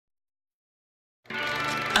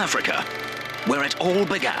Africa, where it all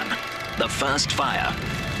began. The first fire,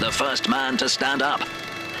 the first man to stand up,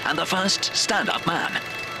 and the first stand-up man.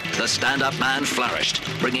 The stand-up man flourished,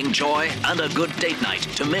 bringing joy and a good date night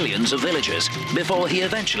to millions of villagers before he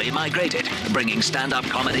eventually migrated, bringing stand-up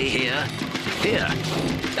comedy here,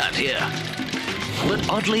 and here. But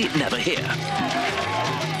oddly, never here.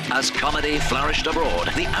 As comedy flourished abroad,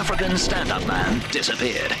 the African stand-up man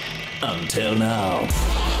disappeared. Until now.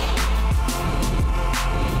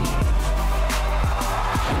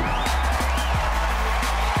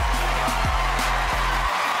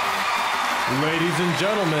 Ladies and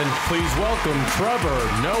gentlemen, please welcome Trevor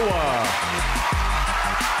Noah.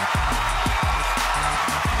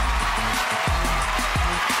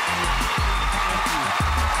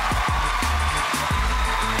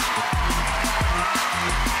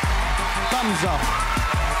 Thumbs up.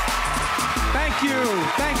 Thank you,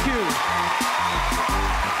 thank you.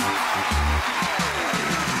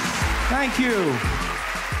 Thank you.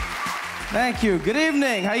 Thank you. Good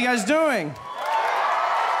evening. How you guys doing?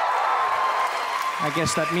 I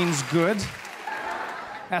guess that means good.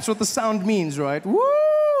 That's what the sound means, right? Woo!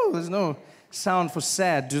 There's no sound for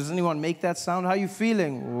sad. Does anyone make that sound? How are you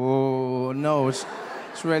feeling? Oh, no, it's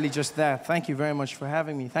really just that. Thank you very much for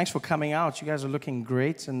having me. Thanks for coming out. You guys are looking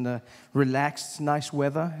great and relaxed. Nice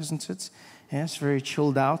weather, isn't it? Yes, very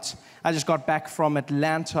chilled out. I just got back from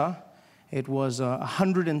Atlanta. It was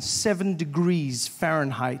 107 degrees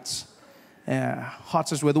Fahrenheit. Yeah,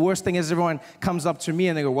 hot as well. The worst thing is everyone comes up to me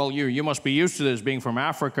and they go, well, you must be used to this being from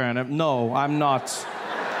Africa. And no, I'm not.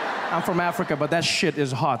 I'm from Africa, but that shit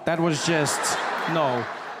is hot. That was just, no.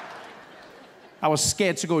 I was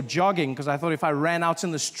scared to go jogging because I thought if I ran out in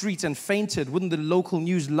the streets and fainted, wouldn't the local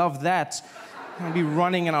news love that? I'd be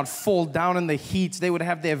running and I'd fall down in the heat. They would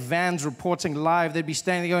have their vans reporting live. They'd be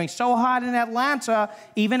standing there going, so hot in Atlanta,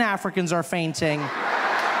 even Africans are fainting.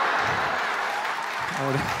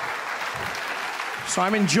 So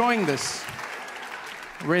I'm enjoying this.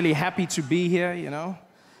 Really happy to be here, you know.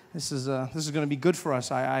 This is going to be good for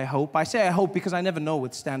us, I hope. I say I hope because I never know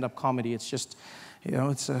with stand-up comedy. It's just, you know,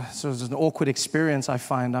 it's an awkward experience, I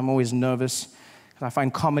find. I'm always nervous. I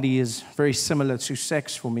find comedy is very similar to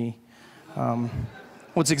sex for me. Well,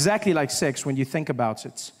 it's exactly like sex when you think about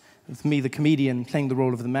it. With me, the comedian, playing the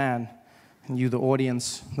role of the man, and you, the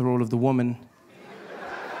audience, the role of the woman.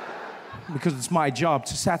 Because it's my job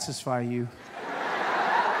to satisfy you.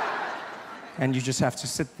 And you just have to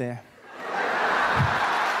sit there.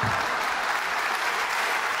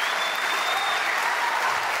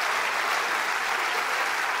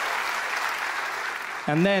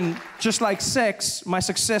 And then, just like sex, my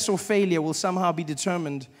success or failure will somehow be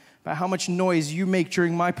determined by how much noise you make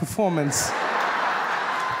during my performance.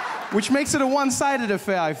 Which makes it a one-sided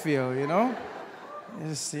affair, I feel, you know?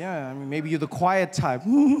 Yeah, I mean, maybe you're the quiet type.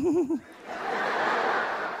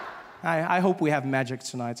 I hope we have magic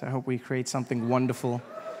tonight. I hope we create something wonderful.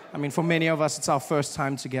 I mean, for many of us, it's our first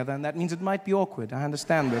time together, and that means it might be awkward. I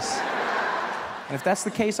understand this. And if that's the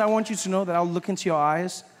case, I want you to know that I'll look into your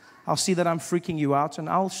eyes, I'll see that I'm freaking you out, and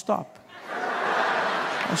I'll stop.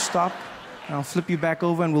 I'll stop, and I'll flip you back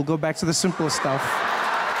over, and we'll go back to the simple stuff.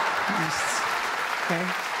 Okay?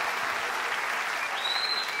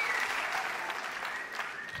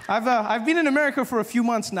 I've been in America for a few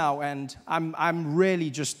months now, and I'm really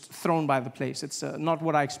just thrown by the place. It's not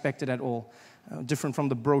what I expected at all. Different from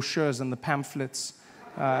the brochures and the pamphlets.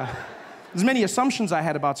 There's many assumptions I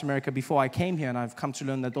had about America before I came here, and I've come to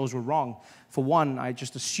learn that those were wrong. For one, I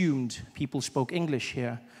just assumed people spoke English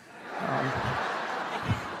here.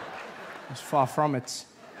 It's far from it.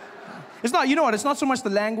 It's not, you know what, it's not so much the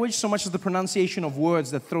language, so much as the pronunciation of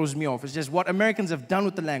words that throws me off. It's just what Americans have done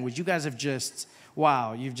with the language. You guys have just,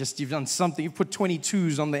 wow, you've done something. You've put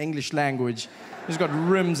 22s on the English language. You've got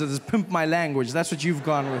rims that says, pimp my language. That's what you've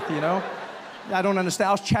gone with, you know? I don't understand.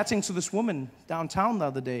 I was chatting to this woman downtown the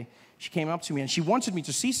other day. She came up to me and she wanted me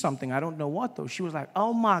to see something. I don't know what, though. She was like,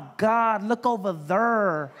 oh my God, look over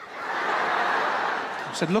there.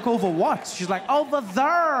 I said, look over what? She's like, over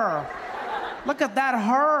there. Look at that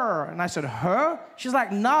her. And I said, her? She's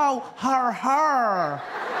like, no, her.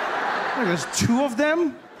 Like, there's two of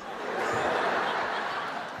them?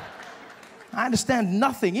 I understand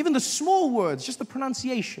nothing, even the small words, just the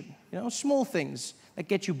pronunciation, you know, small things that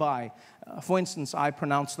get you by. For instance, I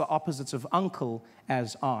pronounce the opposites of uncle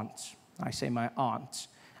as aunt. I say my aunt.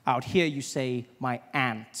 Out here, you say my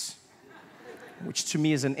aunt, which to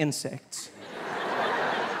me is an insect,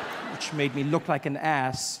 which made me look like an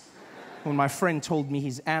ass when my friend told me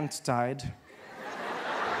his aunt died.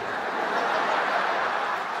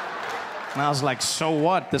 And I was like, so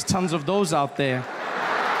what? There's tons of those out there.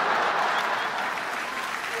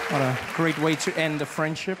 What a great way to end a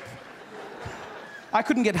friendship. I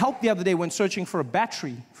couldn't get help the other day when searching for a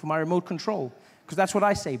battery for my remote control, because that's what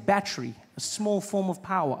I say, battery, a small form of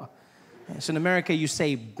power. Yes, in America, you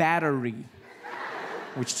say battery,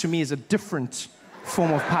 which to me is a different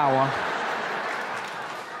form of power.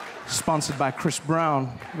 Sponsored by Chris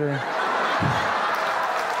Brown. Very...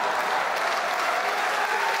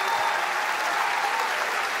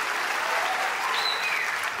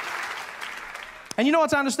 And you know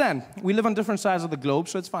what, I understand. We live on different sides of the globe,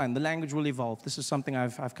 so it's fine. The language will evolve. This is something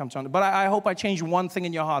I've come to understand. But I hope I change one thing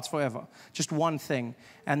in your hearts forever. Just one thing.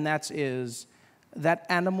 And that is that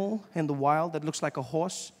animal in the wild that looks like a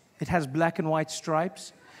horse. It has black and white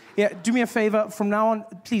stripes. Yeah, do me a favor. From now on,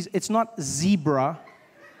 please, it's not zebra,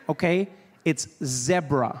 okay? It's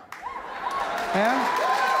zebra. Yeah?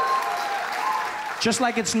 Just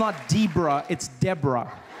like it's not Debra, it's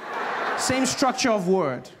Deborah. Same structure of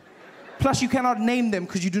word. Plus, you cannot name them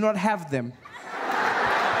because you do not have them.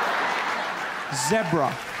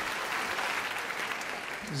 Zebra.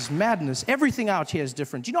 This is madness. Everything out here is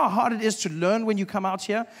different. Do you know how hard it is to learn when you come out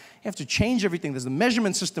here? You have to change everything. There's the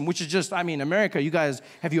measurement system, which is just, I mean, America, you guys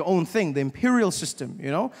have your own thing, the imperial system,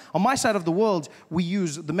 you know? On my side of the world, we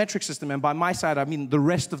use the metric system, and by my side, I mean the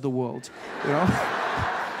rest of the world, you know?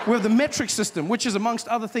 We have the metric system, which is, amongst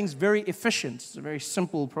other things, very efficient. It's a very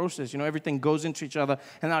simple process. You know, everything goes into each other.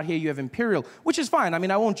 And out here you have imperial, which is fine. I mean,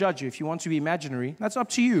 I won't judge you. If you want to be imaginary, that's up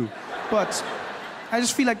to you. But I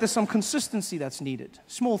just feel like there's some consistency that's needed.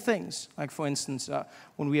 Small things. Like, for instance,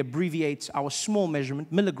 when we abbreviate our small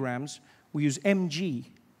measurement, milligrams, we use mg,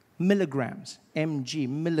 milligrams. Mg,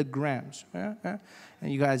 milligrams. Yeah? Yeah?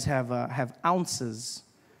 And you guys have ounces,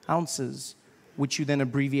 which you then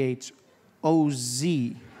abbreviate OZ.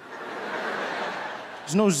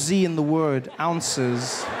 There's no Z in the word,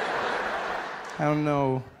 ounces. I don't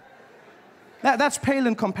know. That's pale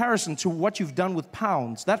in comparison to what you've done with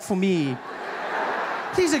pounds. That, for me,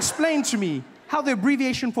 please explain to me how the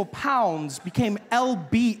abbreviation for pounds became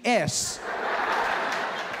LBS.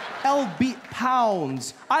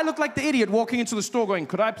 Pounds. I look like the idiot walking into the store going,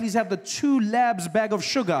 could I please have the 2 labs bag of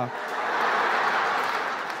sugar?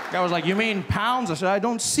 Guy was like, you mean pounds? I said, I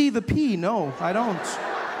don't see the P. No, I don't.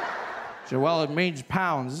 He said, well, it means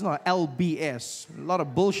pounds. It's not LBS. A lot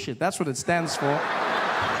of bullshit. That's what it stands for.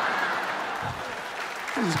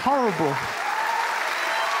 This is horrible.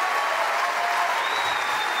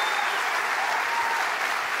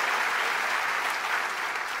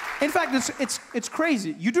 In fact, it's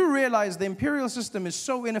crazy. You do realize the imperial system is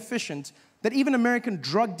so inefficient that even American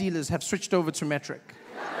drug dealers have switched over to metric.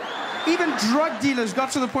 Even drug dealers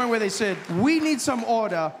got to the point where they said, we need some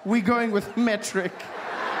order, we're going with metric.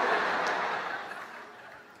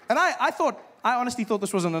 And I honestly thought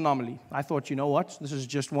this was an anomaly. I thought, you know what, this is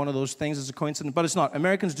just one of those things, it's a coincidence, but it's not.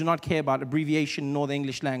 Americans do not care about abbreviation nor the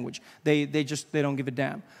English language. They don't give a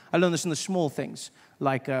damn. I learned this in the small things.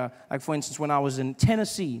 Like for instance, when I was in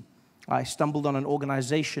Tennessee, I stumbled on an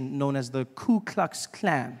organization known as the Ku Klux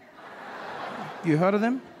Klan. You heard of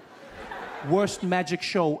them? Worst magic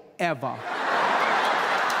show ever.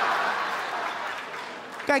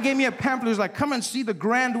 Guy gave me a pamphlet. He was like, come and see the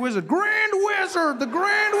Grand Wizard. Grand Wizard! The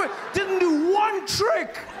Grand Wizard! Didn't do one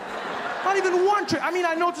trick! Not even one trick. I mean,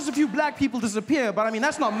 I noticed a few black people disappear, but I mean,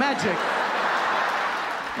 that's not magic.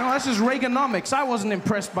 No, that's just Reaganomics. I wasn't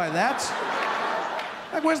impressed by that.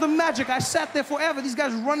 Like, where's the magic? I sat there forever. These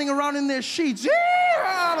guys running around in their sheets. Yeah!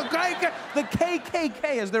 The KKK,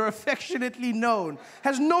 as they're affectionately known.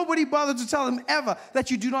 Has nobody bothered to tell them ever that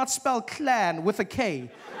you do not spell clan with a K?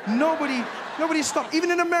 Nobody stopped. Even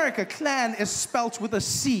in America, clan is spelt with a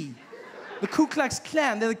C. The Ku Klux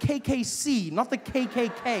Klan, they're the KKC, not the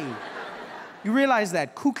KKK. You realize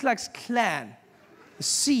that? Ku Klux Klan. The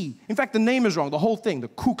C. In fact, the name is wrong. The whole thing, the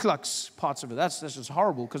Ku Klux parts of it. That's just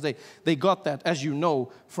horrible because they got that, as you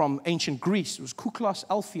know, from ancient Greece. It was Ku Klux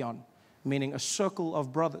Alphion, meaning a circle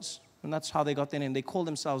of brothers. And that's how they got their name. They call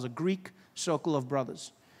themselves a Greek circle of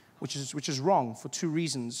brothers, which is wrong for 2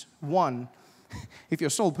 reasons. One, if your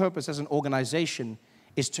sole purpose as an organization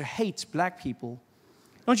is to hate black people,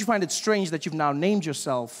 don't you find it strange that you've now named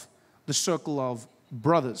yourself the Circle of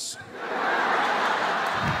Brothers?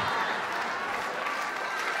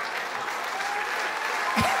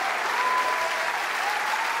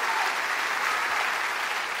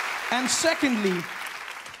 And secondly,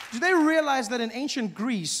 do they realize that in ancient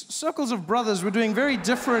Greece, circles of brothers were doing very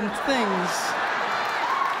different things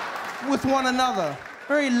with one another?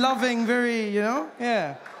 Very loving, very, you know,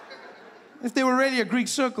 yeah. If they were really a Greek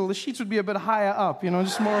circle, the sheets would be a bit higher up, you know,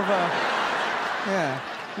 just more of a, yeah,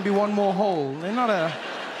 maybe one more hole. They're not a...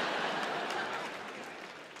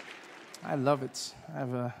 I love it.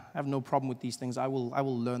 I have no problem with these things. I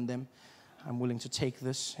will learn them. I'm willing to take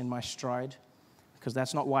this in my stride, because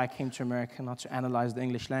that's not why I came to America, not to analyze the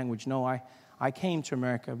English language. No, I came to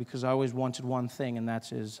America because I always wanted one thing, and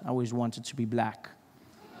that is I always wanted to be black.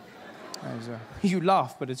 You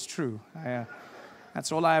laugh, but it's true.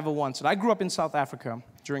 That's all I ever wanted. I grew up in South Africa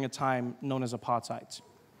during a time known as apartheid.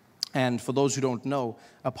 And for those who don't know,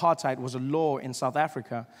 apartheid was a law in South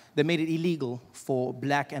Africa that made it illegal for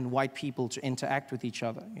black and white people to interact with each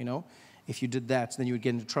other, you know? If you did that, then you would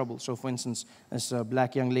get into trouble. So for instance, there's a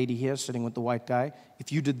black young lady here sitting with the white guy.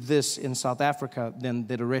 If you did this in South Africa, then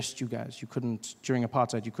they'd arrest you guys. You couldn't, during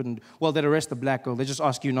apartheid, you couldn't, well, they'd arrest the black girl. They just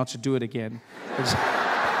ask you not to do it again.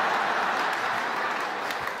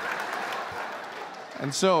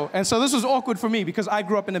 And so this was awkward for me because I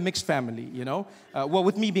grew up in a mixed family, you know? Well,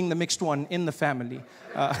 with me being the mixed one in the family.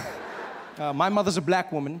 My mother's a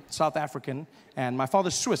black woman, South African, and my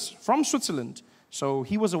father's Swiss, from Switzerland. So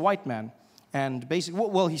he was a white man. And basically,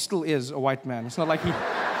 well, he still is a white man. It's not like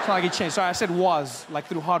he changed. Sorry, I said was, like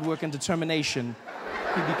through hard work and determination,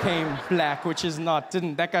 he became black, which is not,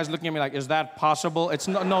 that guy's looking at me like, is that possible? It's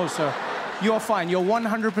not, no, sir. You're fine. You're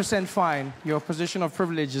 100% fine. Your position of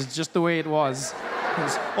privilege is just the way it was.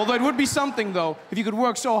 Although it would be something, though, if you could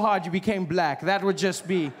work so hard you became black. That would just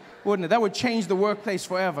be, wouldn't it? That would change the workplace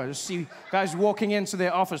forever. You see guys walking into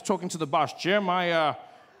their office talking to the boss. Jim, I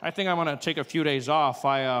think I'm going to take a few days off.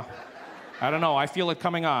 I don't know. I feel it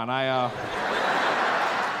coming on.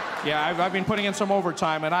 Yeah, I've been putting in some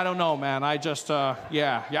overtime, and I don't know, man. I just,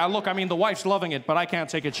 yeah. Look, I mean, the wife's loving it, but I can't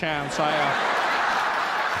take a chance.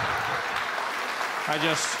 I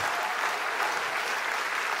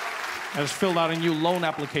just filled out a new loan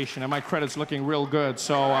application, and my credit's looking real good,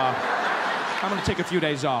 so I'm going to take a few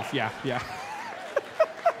days off. Yeah.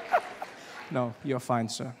 No, you're fine,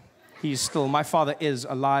 sir. My father is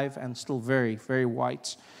alive and still very, very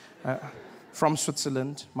white. From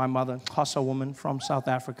Switzerland, my mother, Xhosa woman from South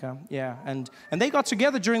Africa. Yeah, and they got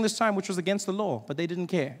together during this time, which was against the law, but they didn't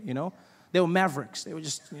care, you know? They were mavericks. They were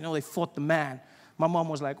just, you know, they fought the man. My mom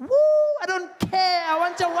was like, woo, I don't care, I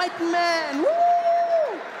want a white man, woo!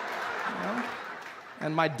 You know?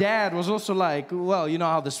 And my dad was also like, well, you know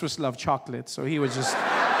how the Swiss love chocolate, so he was just...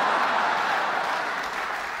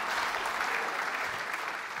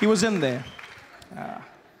 he was in there.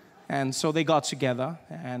 And so they got together,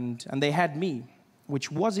 and they had me, which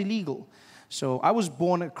was illegal. So I was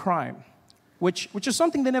born a crime, which is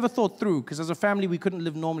something they never thought through, because as a family, we couldn't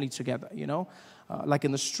live normally together, you know? Like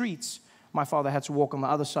in the streets, my father had to walk on the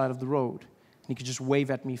other side of the road, and he could just wave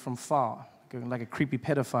at me from far, like a creepy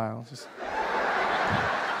pedophile.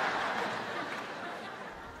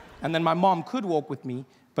 And then my mom could walk with me,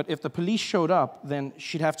 but if the police showed up, then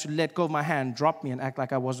she'd have to let go of my hand, drop me, and act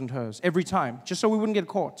like I wasn't hers. Every time, just so we wouldn't get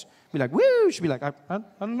caught. Be like, woo! She'd be like, I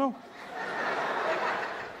don't know.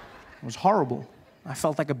 It was horrible. I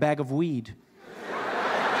felt like a bag of weed.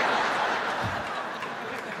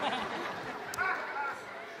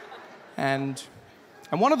 And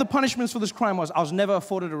one of the punishments for this crime was I was never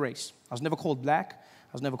afforded a race. I was never called black.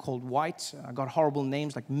 I was never called white. I got horrible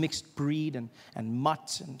names like mixed breed and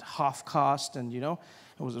mutt and half caste, and, you know,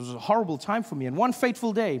 it was a horrible time for me. And one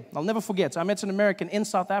fateful day, I'll never forget, I met an American in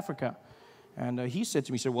South Africa, and he said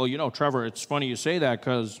to me, well, you know, Trevor, it's funny you say that,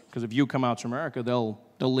 because if you come out to America, they'll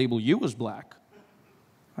label you as black.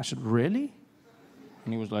 I said, really?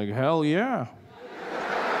 And he was like, hell yeah.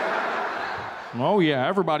 Oh yeah,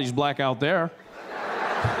 everybody's black out there.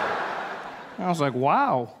 And I was like,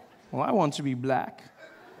 wow, well, I want to be black.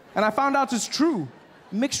 And I found out it's true.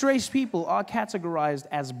 Mixed race people are categorized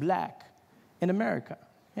as black in America.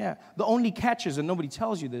 Yeah. The only catch is, and nobody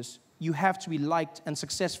tells you this, you have to be liked and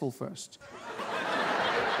successful first.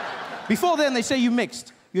 Before then, they say you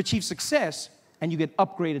mixed. You achieve success, and you get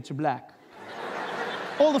upgraded to black.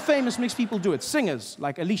 All the famous mixed people do it. Singers,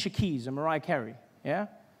 like Alicia Keys and Mariah Carey, yeah?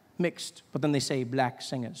 Mixed, but then they say black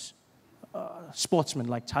singers. Sportsmen,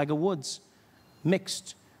 like Tiger Woods,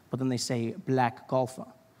 mixed, but then they say black golfer.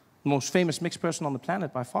 The most famous mixed person on the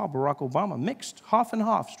planet by far, Barack Obama, mixed, half and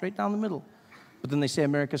half, straight down the middle. But then they say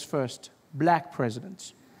America's first black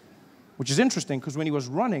president, which is interesting because when he was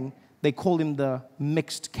running, they called him the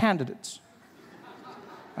mixed candidate.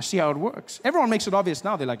 I see how it works. Everyone makes it obvious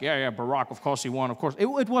now. They're like, yeah, Barack, of course he won, of course. It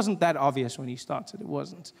wasn't that obvious when he started. It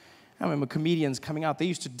wasn't. I remember comedians coming out. They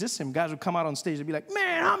used to diss him. Guys would come out on stage and be like,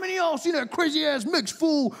 man, how many of y'all seen that crazy-ass mixed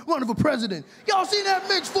fool running for president? Y'all seen that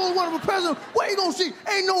mixed fool running for president? What you gonna see?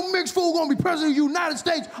 Ain't no mixed fool gonna be president of the United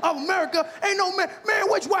States of America. Ain't no man,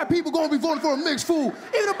 which white people gonna be voting for a mixed fool?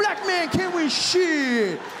 Even a black man can't win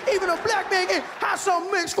shit. Even a black man can't. How some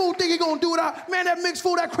mixed fool think he gonna do it out? Man, that mixed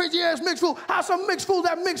fool, that crazy-ass mixed fool. How some mixed fool,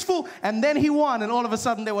 that mixed fool? And then he won, and all of a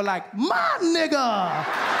sudden they were like, my nigga.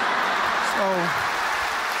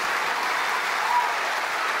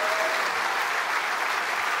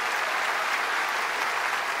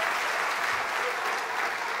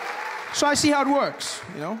 So I see how it works,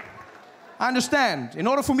 you know? I understand. In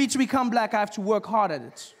order for me to become black, I have to work hard at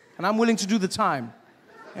it. And I'm willing to do the time.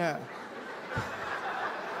 Yeah.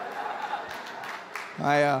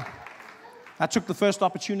 I took the first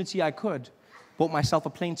opportunity I could. Bought myself a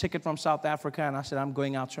plane ticket from South Africa, and I said, I'm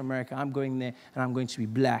going out to America. I'm going there, and I'm going to be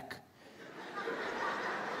black.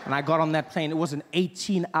 And I got on that plane. It was an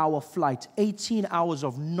 18-hour flight, 18 hours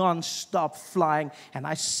of non-stop flying. And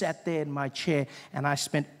I sat there in my chair, and I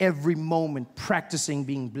spent every moment practicing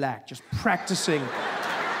being black, just practicing.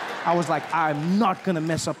 I was like, I'm not going to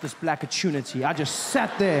mess up this black opportunity. I just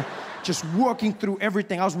sat there, just working through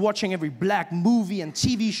everything. I was watching every black movie and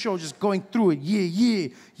TV show, just going through it. Yeah.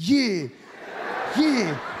 You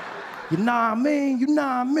know what I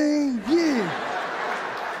mean?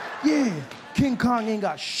 Yeah. King Kong ain't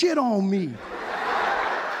got shit on me.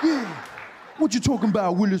 Yeah. What you talking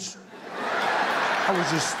about, Willis?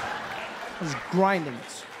 I was grinding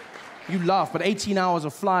it. You laugh, but 18 hours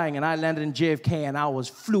of flying, and I landed in JFK, and I was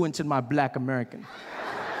fluent in my black American.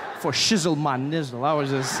 For shizzle my nizzle. I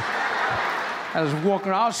was walking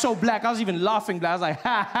around. I was so black, I was even laughing black. I was like,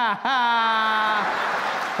 ha, ha,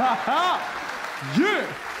 ha. Yeah.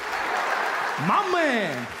 My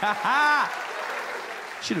man. Ha, ha.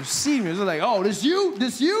 Should have seen me. It was like, oh, this you?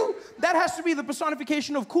 That has to be the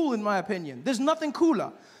personification of cool, in my opinion. There's nothing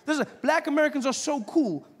cooler. Black Americans are so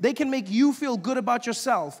cool, they can make you feel good about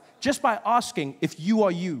yourself just by asking if you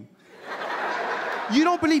are you. You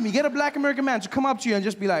don't believe me? Get a black American man to come up to you and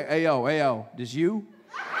just be like, hey, yo, this you?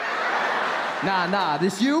 Nah,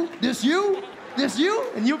 this you?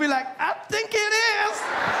 And you'll be like, I think it is.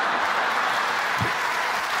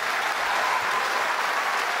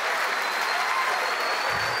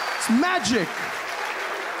 It's magic.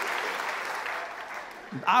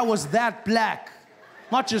 I was that black.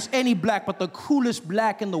 Not just any black, but the coolest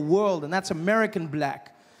black in the world, and that's American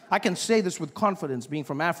black. I can say this with confidence, being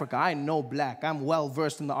from Africa. I know black. I'm well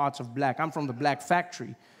versed in the arts of black. I'm from the black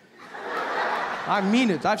factory. I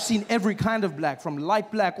mean it. I've seen every kind of black, from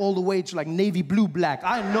light black all the way to like navy blue black.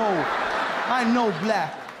 I know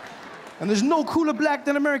black. And there's no cooler black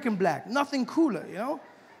than American black. Nothing cooler, you know?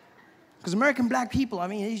 Because American black people, I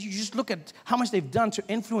mean, you just look at how much they've done to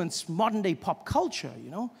influence modern day pop culture,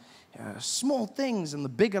 you know? Small things and the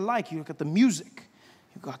big alike. You look at the music.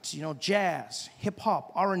 You've got, you know, jazz,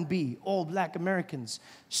 hip-hop, R&B, all black Americans,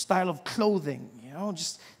 style of clothing, you know,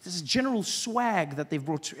 just this general swag that they've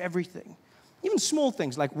brought to everything. Even small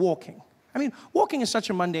things like walking. I mean, walking is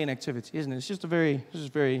such a mundane activity, isn't it? It's just very...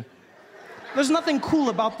 There's nothing cool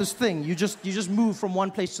about this thing. You just move from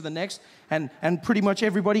one place to the next, and pretty much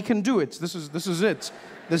everybody can do it. This is it.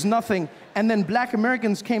 There's nothing. And then black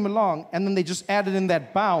Americans came along, and then they just added in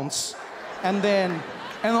that bounce, and then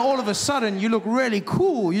all of a sudden you look really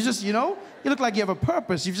cool. You just, you know, you look like you have a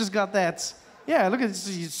purpose. You've just got that. Yeah, look at this.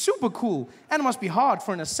 It's super cool. And it must be hard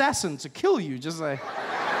for an assassin to kill you. Just like.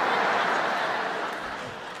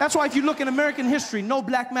 That's why if you look in American history, no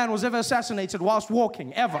black man was ever assassinated whilst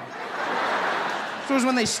walking, ever. So it was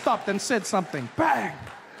when they stopped and said something. Bang!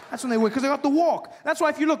 That's when they were, because they got the walk. That's why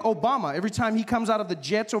if you look, Obama, every time he comes out of the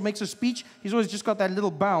jet or makes a speech, he's always just got that little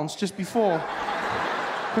bounce just before.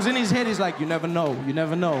 Because in his head, he's like, you never know, you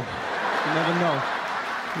never know, you never know,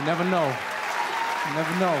 you never know, you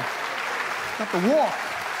never know. Got the walk.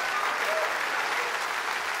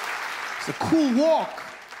 It's a cool walk.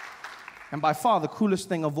 And by far, the coolest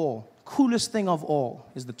thing of all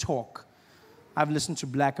is the talk. I've listened to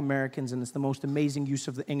black Americans, and it's the most amazing use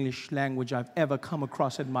of the English language I've ever come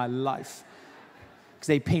across in my life. Because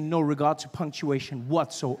they pay no regard to punctuation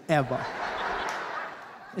whatsoever.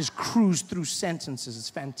 Just cruise through sentences. It's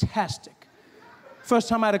fantastic. First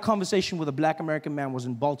time I had a conversation with a black American man was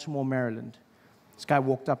in Baltimore, Maryland. This guy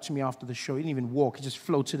walked up to me after the show. He didn't even walk. He just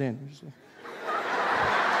floated in.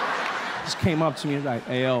 Just came up to me and was like,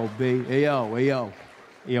 hey, yo, B, hey,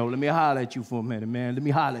 yo, let me holler at you for a minute, man. Let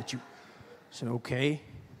me holler at you. I said, okay.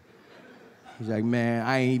 He's like, man,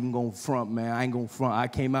 I ain't even gonna front, man. I ain't gonna front. I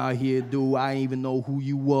came out here, dude. I ain't even know who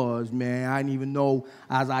you was, man. I didn't even know.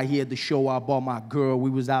 I was out here at the show. I bought my girl.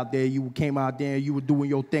 We was out there. You came out there. You were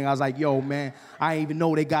doing your thing. I was like, yo, man, I ain't even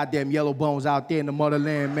know they got them yellow bones out there in the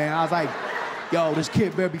motherland, man. I was like, yo, this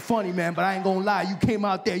kid better be funny, man, but I ain't gonna lie. You came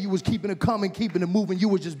out there, you was keeping it coming, keeping it moving, you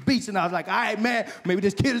was just beasting. I was like, all right, man, maybe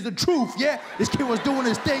this kid is the truth, yeah? This kid was doing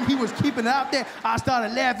his thing, he was keeping it out there. I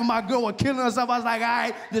started laughing, my girl was killing herself. I was like, all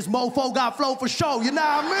right, this mofo got flow for show, you know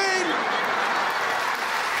what I mean?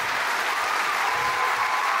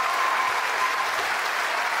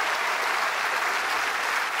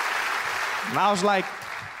 And I was like,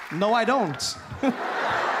 no, I don't.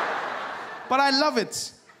 But I love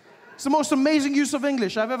it. It's the most amazing use of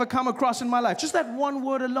English I've ever come across in my life. Just that one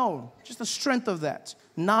word alone, just the strength of that.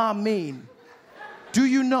 Nah mean. Do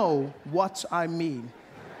you know what I mean?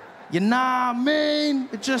 You nah mean?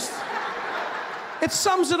 It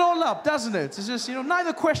sums it all up, doesn't it? It's just,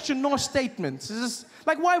 neither question nor statement. It's just,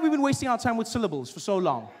 like, why have we been wasting our time with syllables for so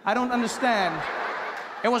long? I don't understand.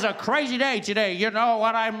 It was a crazy day today, you know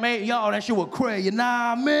what I mean? Yo, that shit was crazy, you know what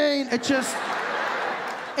I mean? It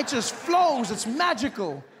just flows, it's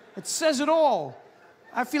magical. It says it all.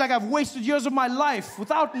 I feel like I've wasted years of my life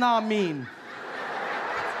without nah mean.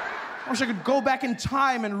 I wish I could go back in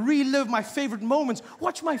time and relive my favorite moments,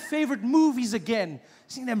 watch my favorite movies again,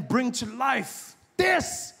 seeing them bring to life.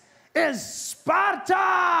 This is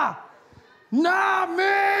Sparta! Nah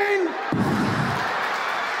mean!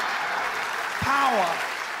 Power.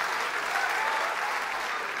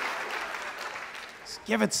 Let's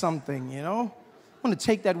give it something, I want to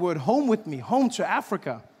take that word home with me, home to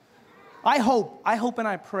Africa. I hope and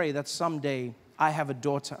I pray that someday I have a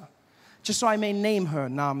daughter, just so I may name her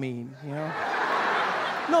Namin,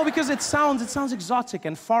 No, because it sounds exotic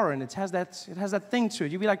and foreign. It has that thing to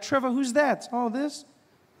it. You'd be like, Trevor, who's that? Oh, this?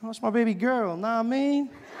 Oh, it's my baby girl,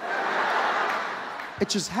 Namin. It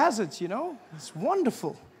just has it, It's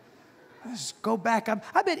wonderful. Let's go back.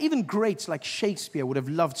 I bet even greats like Shakespeare would have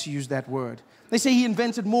loved to use that word. They say he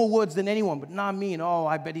invented more words than anyone, but not me. Oh,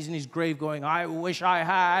 I bet he's in his grave going, I wish I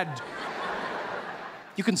had.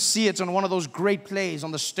 You can see it on one of those great plays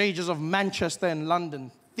on the stages of Manchester and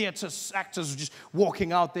London. Theatre actors just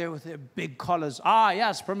walking out there with their big collars. Ah,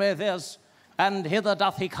 yes, Prometheus, and hither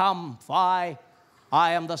doth he come. I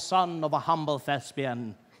am the son of a humble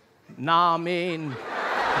thespian. Nah, mean.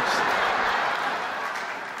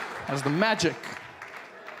 That's the magic.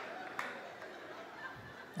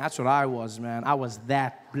 That's what I was, man. I was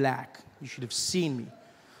that black. You should have seen me.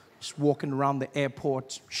 Just walking around the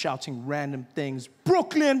airport, shouting random things.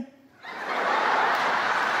 Brooklyn!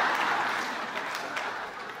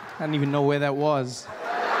 I didn't even know where that was.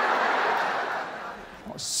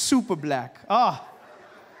 I was super black.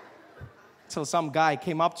 Until some guy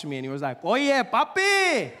came up to me and he was like, Oye,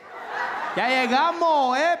 papi! Ya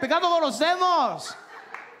llegamos, Pecado conocemos!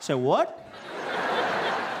 I said, what?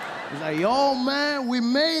 He's like, yo, man, we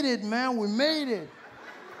made it, man, we made it.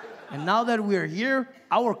 And now that we're here,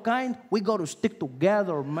 our kind, we got to stick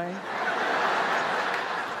together, man.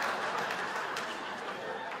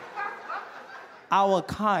 Our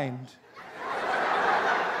kind.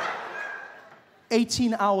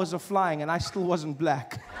 18 hours of flying, and I still wasn't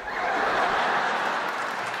black.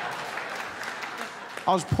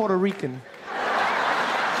 I was Puerto Rican.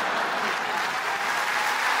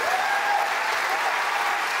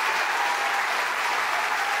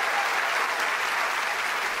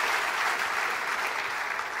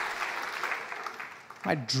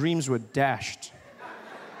 My dreams were dashed.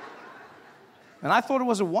 And I thought it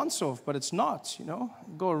was a once-off, but it's not,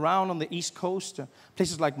 Go around on the East Coast,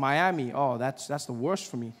 places like Miami. Oh, that's the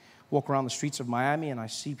worst for me. Walk around the streets of Miami, and I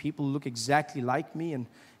see people who look exactly like me, and,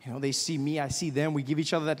 they see me, I see them. We give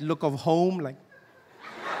each other that look of home, like...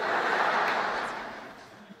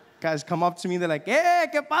 Guys come up to me, they're like, hey,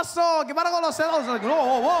 ¿qué pasó? ¿Qué para conocerlos? Like,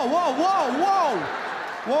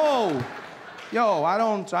 whoa. Yo, I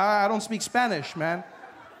don't speak Spanish, man.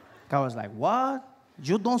 Guy was like, what?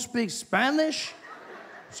 You don't speak Spanish?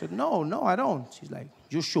 I said, no, I don't. He's like,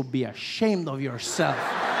 you should be ashamed of yourself.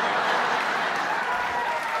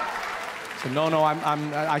 I said, no,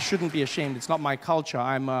 I shouldn't be ashamed. It's not my culture.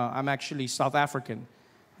 I'm actually South African.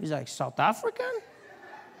 He's like, South African?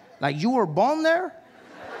 Like you were born there?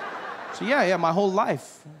 So yeah, my whole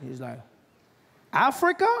life. He's like,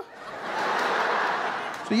 Africa?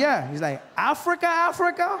 So yeah, he's like, Africa? I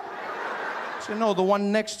said, no, the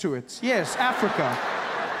one next to it. Yes, Africa.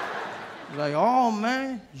 He's like, oh,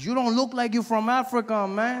 man, you don't look like you're from Africa,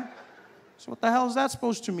 man. So what the hell is that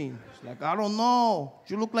supposed to mean? He's like, I don't know.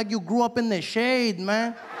 You look like you grew up in the shade,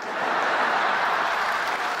 man.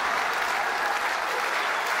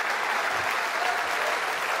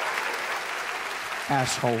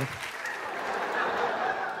 Asshole.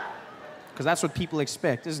 Because that's what people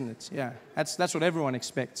expect, isn't it? Yeah, that's what everyone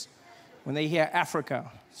expects. When they hear Africa,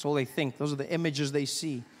 that's all they think. Those are the images they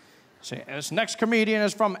see. Say, this next comedian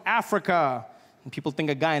is from Africa. And people think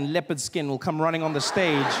a guy in leopard skin will come running on the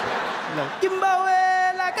stage.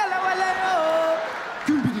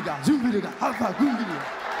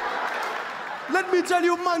 Let me tell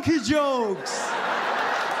you monkey jokes.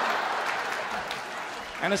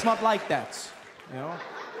 And it's not like that, you know?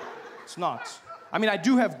 It's not. I mean, I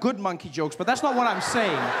do have good monkey jokes, but that's not what I'm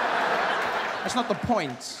saying. That's not the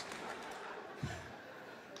point.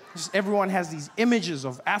 Just everyone has these images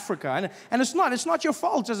of Africa, and it's not your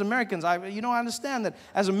fault as Americans. I understand that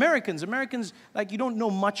as Americans, like, you don't know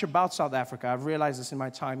much about South Africa. I've realized this in my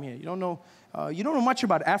time here. You don't know much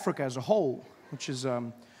about Africa as a whole, which is,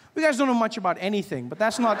 you guys don't know much about anything, but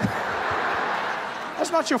that's not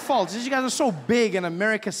your fault. It's just you guys are so big and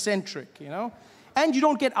America-centric, you know? And you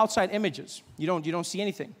don't get outside images. You don't see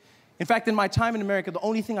anything. In fact, in my time in America, the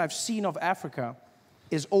only thing I've seen of Africa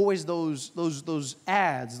is always those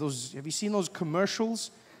ads. Have you seen those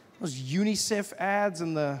commercials? Those UNICEF ads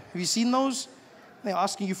have you seen those? They're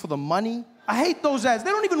asking you for the money. I hate those ads. They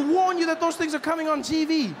don't even warn you that those things are coming on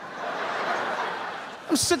TV.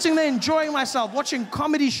 I'm sitting there enjoying myself, watching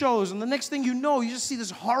comedy shows, and the next thing you know, you just see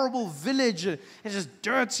this horrible village. It's just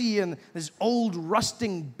dirty, and there's old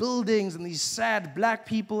rusting buildings, and these sad black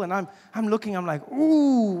people, and I'm looking, I'm like,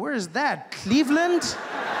 ooh, where is that? Cleveland?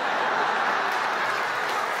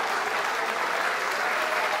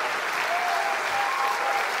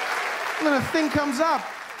 And then a thing comes up,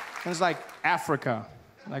 and it's like, Africa.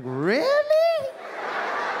 I'm like, really?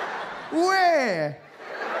 Where?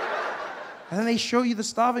 And then they show you the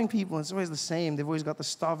starving people, and it's always the same. They've always got the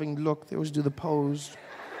starving look. They always do the pose.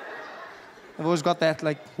 They've always got that,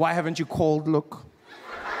 like, why haven't you called look?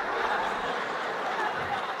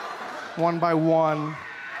 One by one.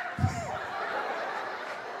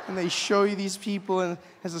 And they show you these people, and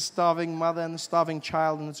there's a starving mother and a starving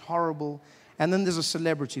child, and it's horrible. And then there's a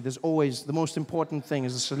celebrity. There's always, the most important thing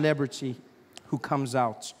is a celebrity who comes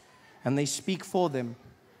out. And they speak for them.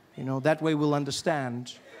 You know, that way we'll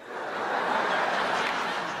understand.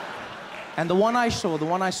 And the one I saw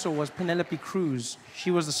was Penelope Cruz.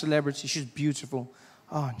 She was the celebrity. She's beautiful.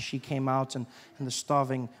 Oh, and she came out, and the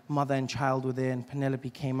starving mother and child were there, and Penelope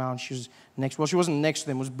came out. She was next. Well, she wasn't next to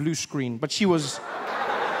them. It was blue screen. But she wanted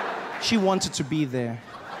to be there.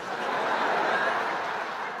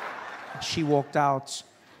 She walked out.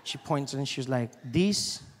 She pointed, and she was like,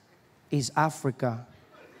 this is Africa.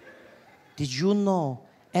 Did you know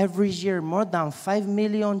every year more than 5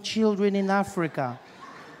 million children in Africa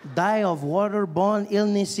die of waterborne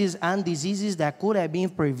illnesses and diseases that could have been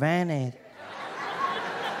prevented?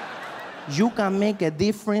 You can make a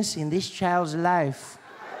difference in this child's life.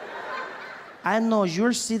 I know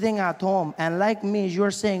you're sitting at home, and like me,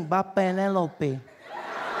 you're saying, "Ba Penelope,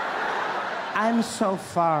 I'm so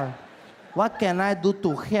far. What can I do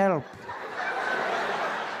to help?"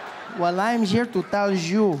 Well, I'm here to tell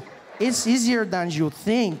you, it's easier than you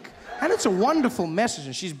think. And it's a wonderful message,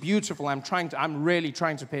 and she's beautiful. I'm really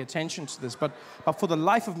trying to pay attention to this, but for the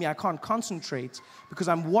life of me, I can't concentrate because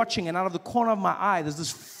I'm watching, and out of the corner of my eye, there's this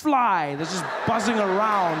fly that's just buzzing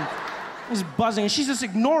around. It's buzzing, and she's just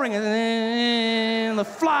ignoring it, and the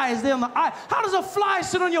fly is there on the eye. How does a fly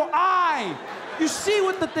sit on your eye? You see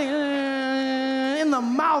with the thing in the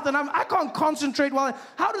mouth, and I can't concentrate while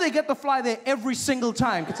how do they get the fly there every single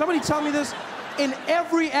time? Can somebody tell me this? In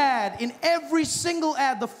every ad, in every single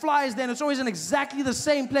ad, the fly is there, and it's always in exactly the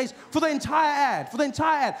same place for the entire ad.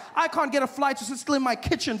 I can't get a fly to sit still in my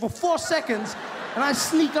kitchen for 4 seconds, and I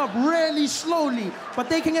sneak up really slowly, but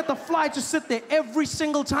they can get the fly to sit there every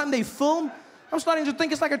single time they film. I'm starting to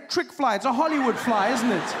think it's like a trick fly. It's a Hollywood fly, isn't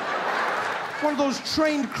it? One of those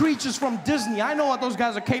trained creatures from Disney. I know what those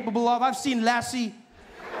guys are capable of. I've seen Lassie.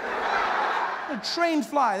 A trained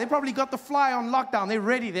fly. They probably got the fly on lockdown. They're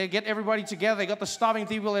ready. They get everybody together. They got the starving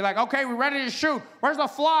people. They're like, okay, we're ready to shoot. Where's the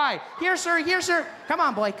fly? Here, sir. Here, sir. Come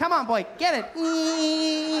on, boy. Come on, boy. Get it.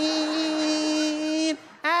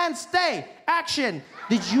 And stay. Action.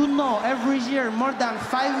 Did you know every year more than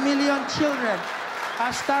 5 million children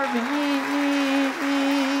are starving?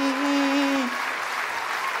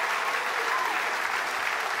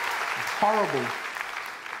 Horrible.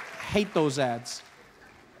 I hate those ads.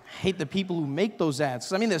 Hate the people who make those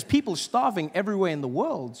ads. I mean, there's people starving everywhere in the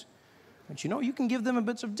world. But you know, you can give them a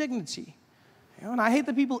bit of dignity. You know, and I hate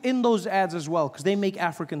the people in those ads as well, because they make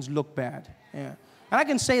Africans look bad. Yeah. And I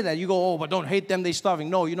can say that. You go, oh, but don't hate them, they're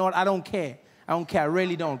starving. No, you know what? I don't care. I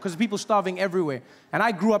really don't. Because people starving everywhere. And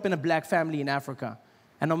I grew up in a black family in Africa.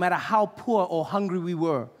 And no matter how poor or hungry we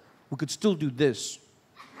were, we could still do this.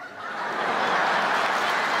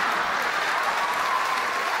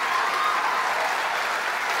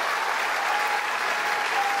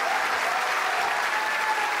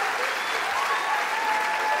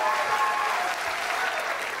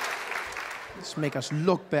 Let's make us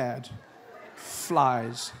look bad.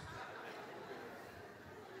 Flies.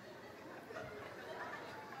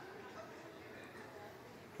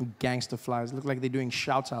 Gangster flies. Look like they're doing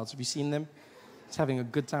shout-outs. Have you seen them? It's having a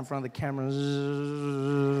good time in front of the camera.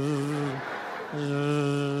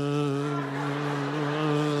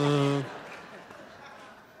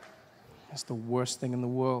 That's the worst thing in the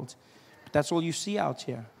world. But that's all you see out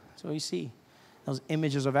here. That's all you see. Those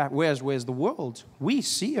images of where's the world? We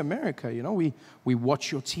see America, you know. We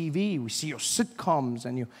watch your TV, we see your sitcoms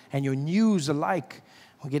and your news alike.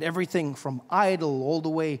 We get everything from Idol all the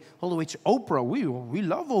way to Oprah. We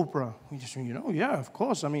love Oprah. We just, you know, yeah, of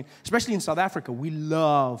course. I mean, especially in South Africa, we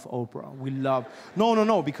love Oprah. We love,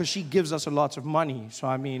 no, because she gives us a lot of money. So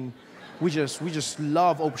I mean, we just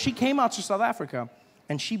love Oprah. She came out to South Africa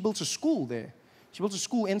and she built a school there. She built a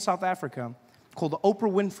school in South Africa called the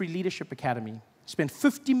Oprah Winfrey Leadership Academy. Spent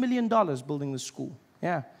 $50 million building this school.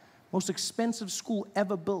 Yeah, most expensive school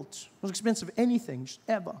ever built. Most expensive anything, just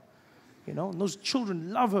ever. You know, and those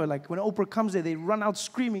children love her. Like when Oprah comes there, they run out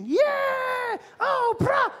screaming, yeah!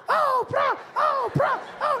 Oprah! Oprah! Oprah!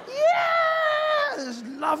 Oh, yeah! They just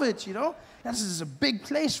love it, you know? This is a big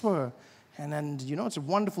place for her. And then, you know, it's a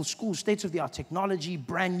wonderful school, state-of-the-art technology,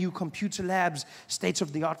 brand new computer labs,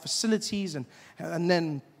 state-of-the-art facilities. And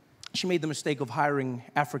then she made the mistake of hiring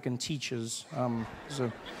African teachers,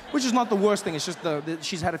 which is not the worst thing. It's just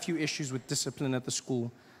she's had a few issues with discipline at the school.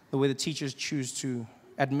 The way the teachers choose to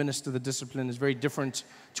administer the discipline is very different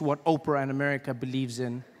to what Oprah in America believes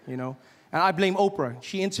in, you know. And I blame Oprah.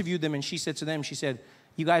 She interviewed them and she said to them, she said,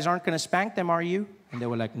 you guys aren't going to spank them, are you? And they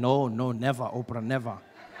were like, no, never, Oprah, never.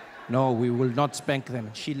 No, we will not spank them.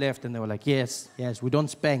 And she left and they were like, yes, we don't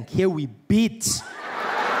spank. Here we beat.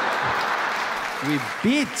 We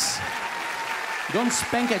beat. You don't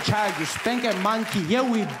spank a child, you spank a monkey. Here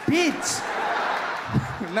we beat.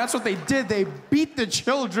 And that's what they did. They beat the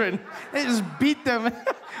children. They just beat them,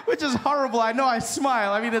 which is horrible. I know, I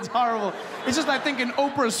smile. I mean, it's horrible. It's just, I think, in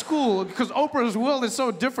Oprah's school, because Oprah's world is so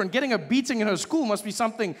different, getting a beating in her school must be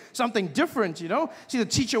something different, you know? See the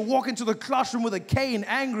teacher walk into the classroom with a cane,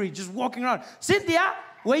 angry, just walking around. Cynthia,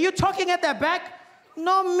 were you talking at the back?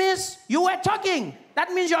 No, miss, you were talking.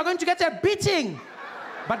 That means you're going to get a beating.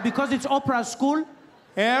 But because it's Oprah's school,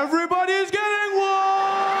 everybody's getting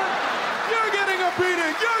one. You're getting a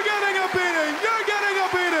beating. You're getting a beating. You're getting a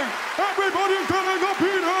beating. Everybody's getting a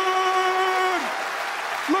beating.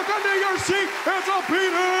 Look under your seat. It's a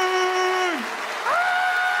beating.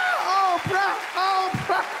 Ah, Oprah.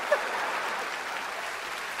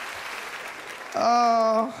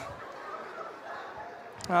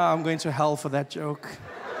 Oh, I'm going to hell for that joke.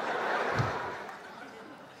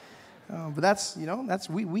 But that's, you know,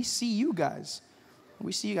 we see you guys.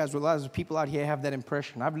 We see you guys. A lot of people out here have that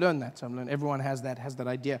impression. I've learned that. Everyone has that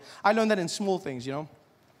idea. I learned that in small things, you know.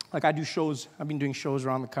 Like I do shows. I've been doing shows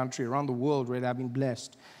around the country, around the world, right? I've been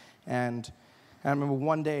blessed. And I remember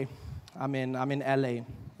one day, I'm in LA,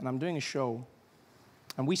 and I'm doing a show,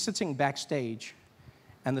 and we're sitting backstage,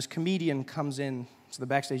 and this comedian comes in to the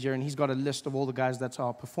backstage area, and he's got a list of all the guys that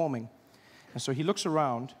are performing. And so he looks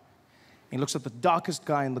around, and he looks at the darkest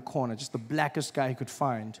guy in the corner, just the blackest guy he could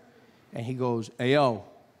find, and he goes, hey, yo,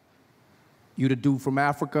 you the dude from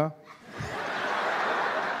Africa?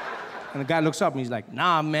 And the guy looks up, and he's like,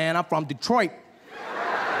 nah, man, I'm from Detroit.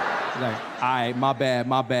 He's like, all right, my bad.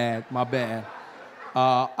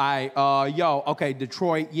 Yo, okay,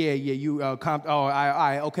 Detroit, yeah, you,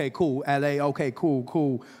 okay, cool, LA, okay,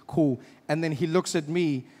 cool. And then he looks at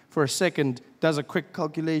me for a second, does a quick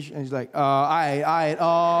calculation, and he's like,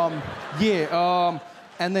 yeah,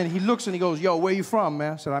 and then he looks and he goes, yo, where you from,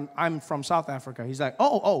 man? I said, I'm from South Africa. He's like,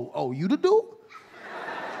 oh, you the dude?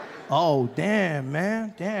 Oh, damn,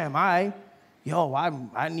 man, damn, I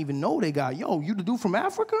didn't even know they got, yo, you the dude from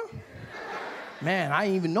Africa? Man, I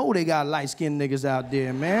didn't even know they got light-skinned niggas out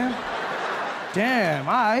there, man. Damn,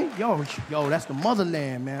 yo, that's the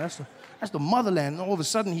motherland, man. That's the motherland. And all of a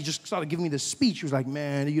sudden, he just started giving me this speech. He was like,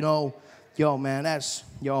 man, you know, that's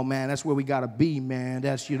where we gotta be, man.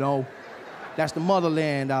 That's the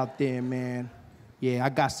motherland out there, man. Yeah, I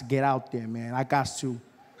got to get out there, man. I got to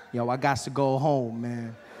go home,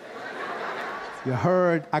 man. You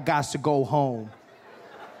heard? I got to go home.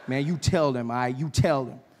 Man, you tell them, all right? You tell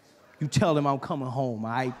them I'm coming home, all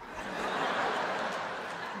right?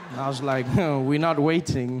 And I was like, no, we're not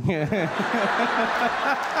waiting.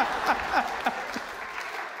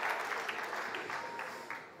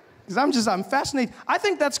 Because I'm fascinated. I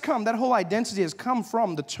think that whole identity has come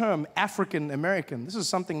from the term African American. This is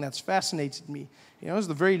something that's fascinated me. You know, it's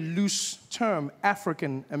the very loose term,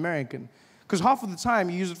 African American. Because half of the time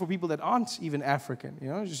you use it for people that aren't even African. You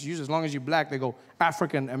know, just use it as long as you're black, they go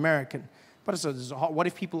African American. But what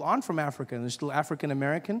if people aren't from Africa and they're still African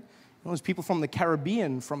American? You know, there's people from the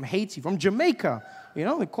Caribbean, from Haiti, from Jamaica. You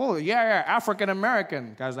know, they call it, yeah, African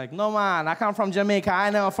American. Guy's like, no man, I come from Jamaica, I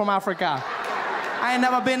know I'm from Africa. I ain't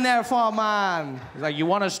never been there before, man. He's like, you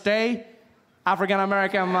want to stay? African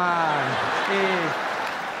American, man. Yeah.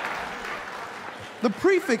 The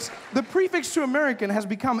prefix to American has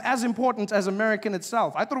become as important as American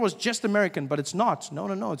itself. I thought it was just American, but it's not.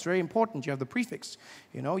 No, it's very important. You have the prefix.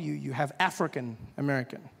 You know, you have African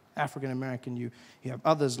American. You have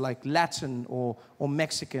others like Latin or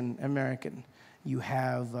Mexican American. You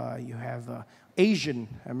have Asian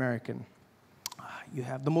American. You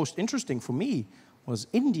have the most interesting for me was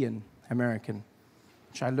Indian American,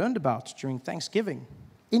 which I learned about during Thanksgiving.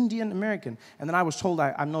 Indian American. And then I was told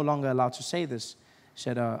I'm no longer allowed to say this. He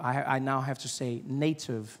said, I now have to say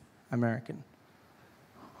Native American,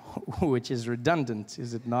 which is redundant,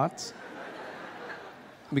 is it not?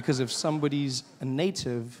 Because if somebody's a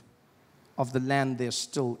native of the land they're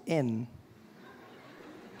still in,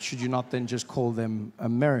 should you not then just call them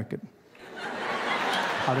American?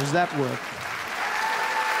 How does that work?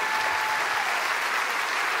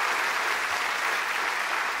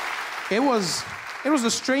 It was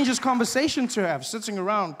the strangest conversation to have, sitting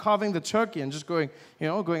around carving the turkey and just going,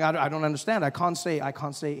 I don't understand. I can't say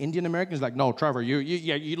Indian American. He's like, no, Trevor,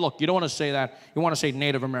 you look, you don't want to say that. You want to say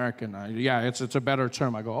Native American. It's a better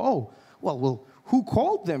term. I go, well, who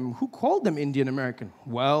called them Indian American?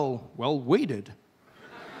 Well, we did.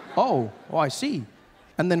 Oh, I see.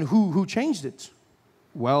 And then who changed it?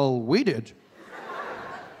 Well, we did.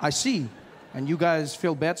 I see. And you guys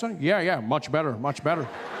feel bad, son? Yeah, much better. Much better.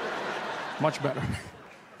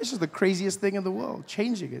 This is the craziest thing in the world,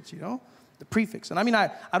 changing it, the prefix. And I mean, I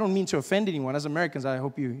don't mean to offend anyone. As Americans, I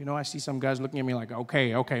hope I see some guys looking at me like,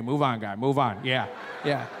 okay, move on, guy, move on. Yeah.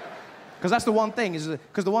 Because that's the one thing,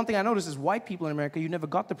 because the one thing I noticed is white people in America, you never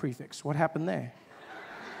got the prefix. What happened there?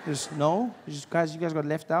 You guys got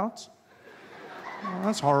left out? Oh,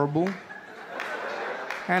 that's horrible.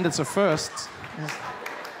 And it's a first.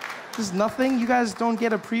 There's nothing? You guys don't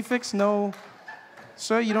get a prefix? No.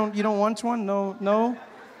 Sir, you don't want one? No?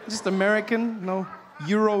 Just American? No?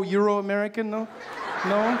 Euro American? No?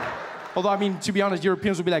 Although, I mean, to be honest,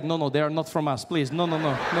 Europeans would be like, no, they are not from us, please. No.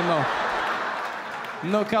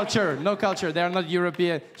 No culture, they are not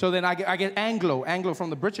European. So then I get Anglo from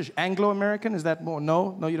the British. Anglo-American, is that more?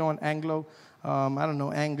 No, you don't want Anglo. I don't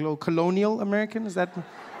know, Anglo-colonial American, is that?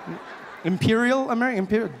 Imperial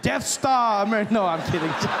American? Death Star American? No, I'm kidding.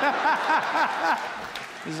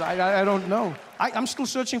 I don't know. I'm still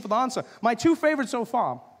searching for the answer. My two favorites so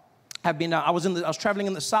far have been, I was traveling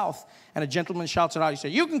in the South, and a gentleman shouts it out. He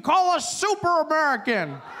said, you can call us Super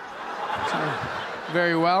American. So,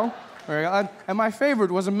 very well. And my favorite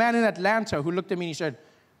was a man in Atlanta who looked at me and he said,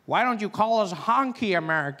 why don't you call us Honky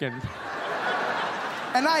American?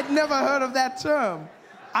 And I'd never heard of that term.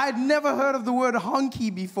 I'd never heard of the word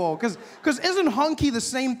honky before. Because isn't honky the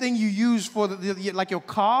same thing you use for like your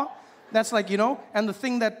car? That's like, and the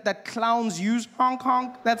thing that clowns use,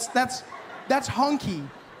 honk, that's honky.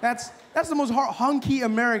 That's the most honky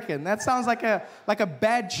American. That sounds like a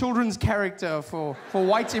bad children's character for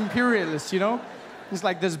white imperialists, It's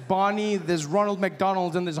like there's Barney, there's Ronald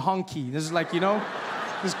McDonald, and there's honky. This is like,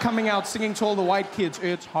 this coming out singing to all the white kids,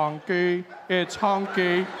 it's honky,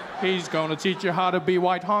 he's gonna teach you how to be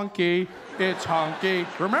white honky, it's honky.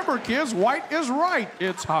 Remember kids, white is right,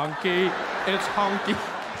 it's honky.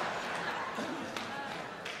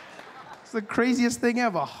 It's the craziest thing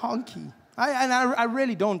ever, honky. I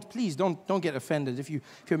really don't, please don't get offended. If you're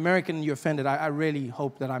American and you're offended, I really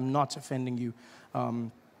hope that I'm not offending you.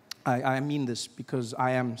 I mean this because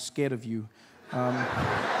I am scared of you.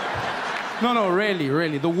 No,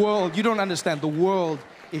 really. The world, you don't understand. The world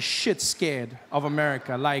is shit scared of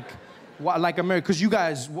America. Like America, because you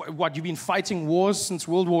guys, you've been fighting wars since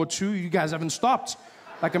World War II? You guys haven't stopped.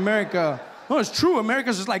 Like America. No, it's true.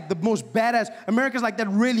 America's just like the most badass. America's like that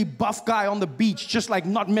really buff guy on the beach, just like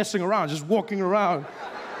not messing around, just walking around.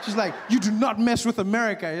 Just like, you do not mess with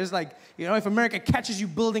America. It's like, if America catches you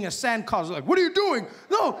building a sandcastle, like, what are you doing?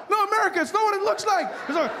 No, America, it's not what it looks like.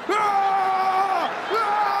 It's like,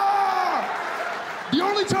 The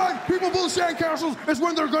only time people build sandcastles is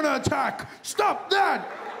when they're gonna attack. Stop that!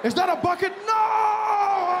 Is that a bucket?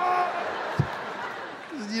 No!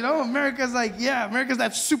 you know? America's like, yeah, America's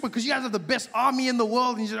that super, because you guys have the best army in the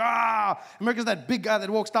world. And you say, America's that big guy that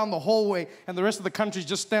walks down the hallway, and the rest of the countries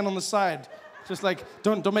just stand on the side. Just like,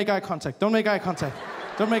 don't make eye contact. Don't make eye contact.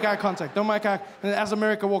 Don't make eye contact. Don't make eye contact. And as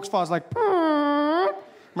America walks past, like,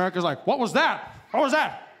 America's like, what was that? What was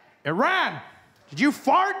that? Iran. Did you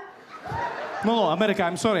fart? No, America,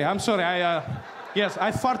 I'm sorry. Yes,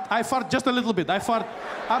 I fart just a little bit.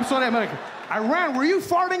 I'm sorry, America. Iran, were you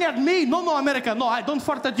farting at me? No, America, no, I don't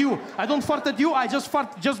fart at you. I just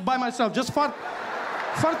fart just by myself. Just fart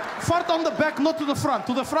on the back, not to the front.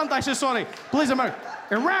 To the front, I say sorry. Please, America.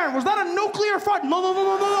 Iran, was that a nuclear fart? No.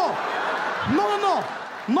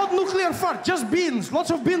 Not nuclear fart, just beans.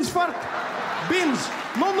 Lots of beans fart. Beans.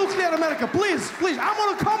 No nuclear, America. Please. I'm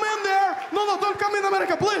gonna come in there. No, don't come in,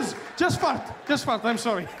 America, please. Just fart. I'm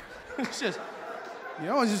sorry. It's just, you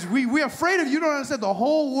know, it's just, we're afraid of you. Don't understand. The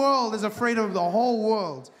whole world is afraid of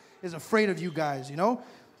you guys, you know?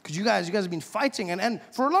 Because you guys have been fighting, and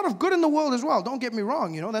for a lot of good in the world as well. Don't get me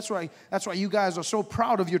wrong, you know? That's why you guys are so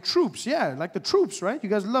proud of your troops. Yeah, like the troops, right? You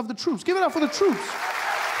guys love the troops. Give it up for the troops.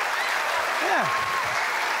 Yeah.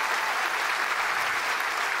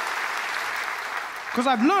 Because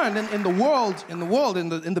I've learned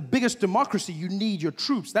in the biggest democracy, you need your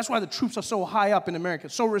troops. That's why the troops are so high up in America,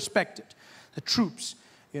 so respected. The troops,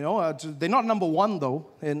 you know, they're not number one though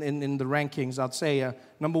in the rankings. I'd say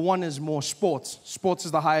number one is more sports. Sports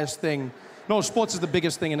is the highest thing. No, sports is the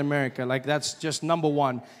biggest thing in America. Like that's just number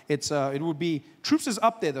one. It would be troops is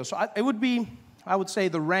up there though. So I would say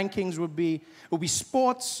the rankings would be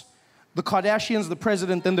sports, the Kardashians, the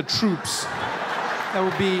president, and the troops. That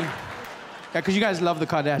would be. Yeah, because you guys love the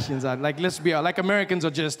Kardashians. Like, let's be honest. Like, Americans are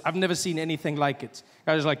just, I've never seen anything like it.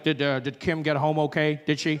 Guys like, did Kim get home okay?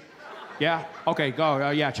 Did she? Yeah? Okay, go.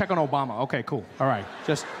 Yeah, check on Obama. Okay, cool. All right.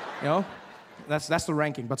 Just, you know, that's the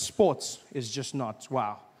ranking. But sports is just not,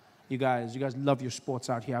 wow. You guys love your sports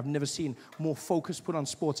out here. I've never seen more focus put on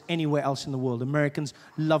sports anywhere else in the world. Americans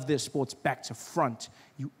love their sports back to front.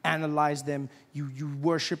 You analyze them. You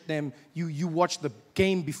worship them. You watch the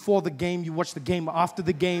game before the game. You watch the game after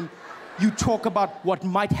the game. You talk about what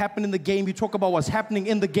might happen in the game, you talk about what's happening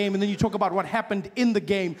in the game, and then you talk about what happened in the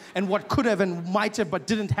game and what could have and might have but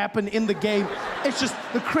didn't happen in the game. It's just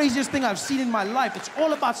the craziest thing I've seen in my life. It's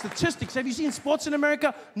all about statistics. Have you seen sports in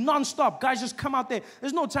America? Non-stop. Guys just come out there.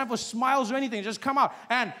 There's no time for smiles or anything. Just come out.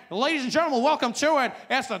 And ladies and gentlemen, welcome to it.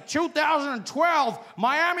 It's the 2012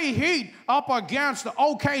 Miami Heat up against the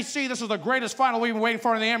OKC. This is the greatest final we've been waiting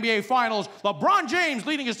for in the NBA Finals. LeBron James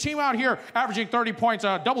leading his team out here, averaging 30 points,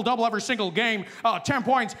 double-double every single game, 10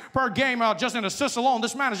 points per game just in assists alone.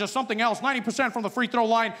 This man is just something else. 90% from the free throw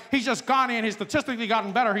line. He's just gone in. He's statistically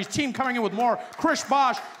gotten better. His team coming in with more. Chris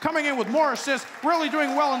Bosh coming in with more assists. Really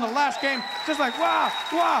doing well in the last game. Just like, wow.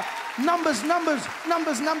 Numbers,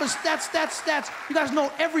 stats. You guys know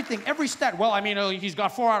everything, every stat. Well, I mean, he's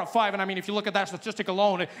got 4 out of 5, and I mean, if you look at that statistic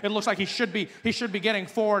alone, it looks like he should be getting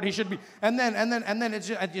forward. He should be, and then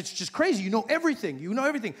it's just crazy. You know everything,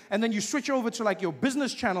 and then you switch over to like your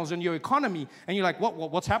business channels and your economy, and you're like,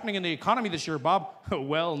 what's happening in the economy this year, Bob?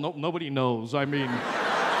 Well, nobody knows. I mean,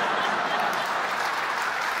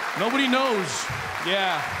 nobody knows.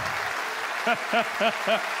 Yeah.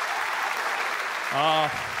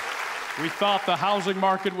 We thought the housing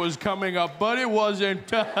market was coming up, but it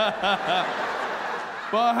wasn't. But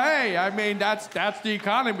hey, I mean, that's the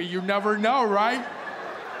economy. You never know, right?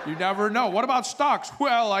 You never know. What about stocks?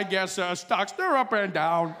 Well, I guess stocks, they're up and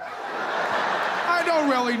down. I don't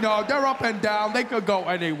really know. They're up and down. They could go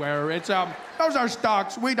anywhere. It's those are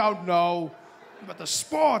stocks. We don't know. But the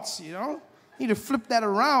sports, you know, you need to flip that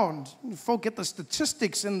around. You forget the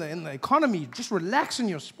statistics in the economy. Just relax in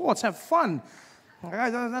your sports. Have fun.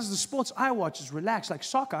 That's the sports I watch, is relax, like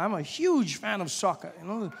soccer. I'm a huge fan of soccer, you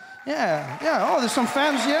know. Yeah. Oh, there's some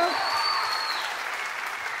fans here.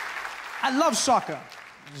 I love soccer.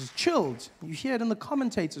 It's chilled. You hear it in the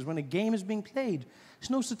commentators when a game is being played.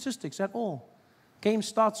 There's no statistics at all. Game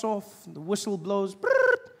starts off, the whistle blows,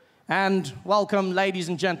 and welcome, ladies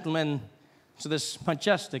and gentlemen, to this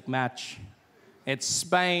majestic match. It's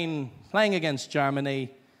Spain playing against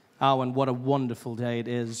Germany. Oh, and what a wonderful day it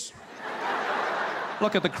is.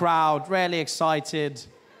 Look at the crowd, really excited.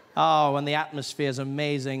 Oh, and the atmosphere is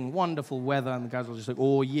amazing. Wonderful weather. And the guys are just like,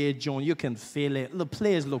 oh, yeah, John, you can feel it. The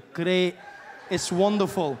players look great. It's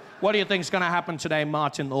wonderful. What do you think is going to happen today,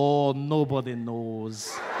 Martin? Oh, nobody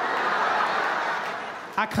knows.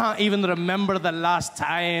 I can't even remember the last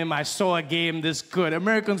time I saw a game this good.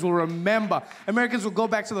 Americans will remember. Americans will go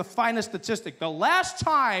back to the finest statistic. The last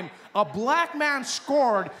time a black man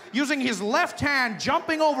scored using his left hand,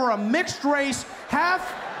 jumping over a mixed race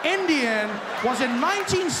half Indian was in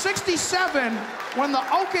 1967 when the,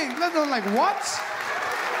 okay, they're like, what?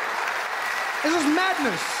 This is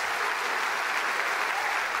madness.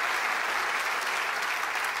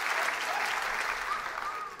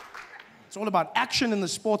 It's all about action in the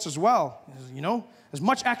sports as well, you know? As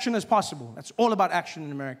much action as possible. That's all about action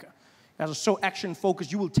in America. You guys are so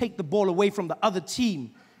action-focused, you will take the ball away from the other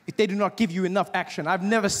team if they do not give you enough action. I've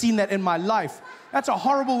never seen that in my life. That's a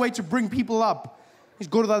horrible way to bring people up. You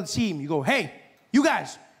go to the other team, you go, hey, you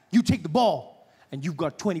guys, you take the ball, and you've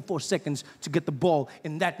got 24 seconds to get the ball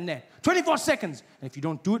in that net. 24 seconds. And if you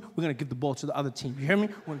don't do it, we're going to give the ball to the other team. You hear me?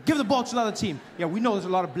 We're going to give the ball to the other team. Yeah, we know there's a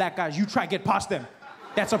lot of black guys. You try to get past them.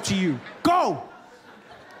 That's up to you. Go!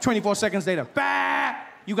 24 seconds later, bah!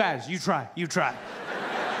 You guys, you try.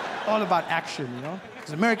 All about action, you know?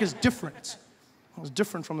 Because America's different. It's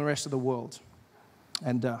different from the rest of the world.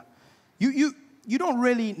 And you don't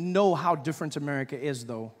really know how different America is,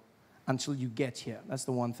 though, until you get here. That's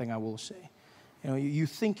the one thing I will say. You know, you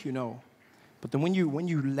think you know. But then when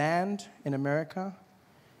you land in America,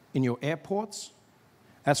 in your airports,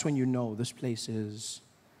 that's when you know this place is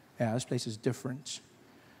different.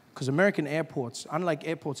 Because American airports, unlike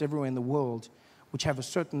airports everywhere in the world, which have a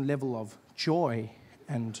certain level of joy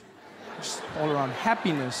and just all-around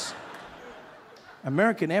happiness,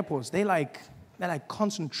 American airports, they're like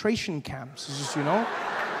concentration camps. It's just, you know,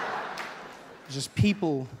 it's just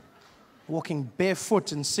people walking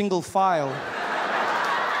barefoot in single file.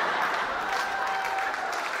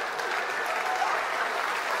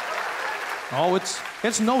 Oh,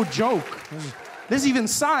 it's no joke. There's even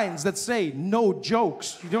signs that say, no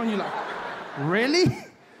jokes. You're like, really?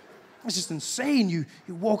 It's just insane. You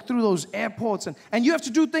walk through those airports, and you have to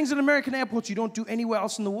do things in American airports you don't do anywhere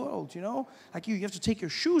else in the world, you know? Like you have to take your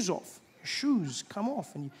shoes off. Your shoes come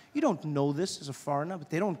off, and you don't know this as a foreigner, but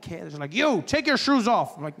they don't care. They're like, you, take your shoes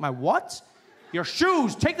off. I'm like, my what? Your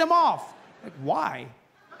shoes, take them off. Like, why?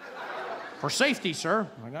 For safety, sir.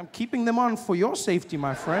 I'm like, I'm keeping them on for your safety,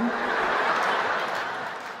 my friend.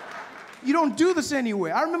 You don't do this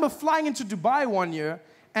anywhere. I remember flying into Dubai one year,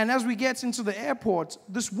 and as we get into the airport,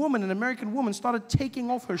 this woman, an American woman, started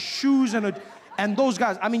taking off her shoes and those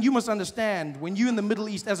guys. I mean, you must understand, when you're in the Middle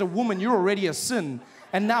East, as a woman, you're already a sin.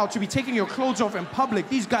 And now to be taking your clothes off in public,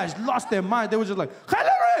 these guys lost their mind. They were just like,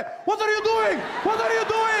 Khalere, what are you doing? What are you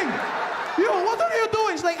doing? Yo, what are you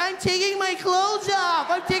doing? She's like, I'm taking my clothes off.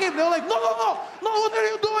 They're like, no, what are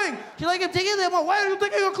you doing? She's like, I'm taking them off. Why are you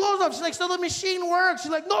taking your clothes off? She's like, so the machine works.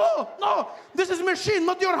 She's like, no, this is a machine,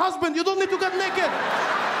 not your husband. You don't need to get naked.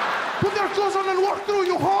 Put your clothes on and walk through,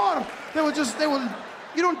 you whore.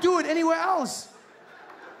 You don't do it anywhere else.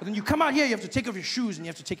 But then you come out here, you have to take off your shoes and you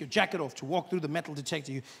have to take your jacket off to walk through the metal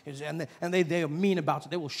detector. And they are mean about it.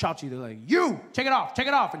 They will shout to you. They're like, you, take it off.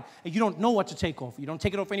 And you don't know what to take off. You don't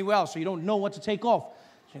take it off anywhere else, so you don't know what to take off.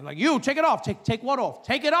 So you're like, you, take it off. Take what off?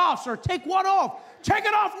 Take it off, sir. Take what off? Take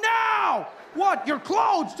it off now. What? Your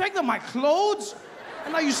clothes. Take them. My clothes?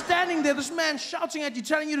 And now you're standing there, this man shouting at you,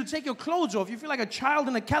 telling you to take your clothes off. You feel like a child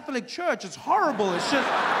in a Catholic church. It's horrible. It's just,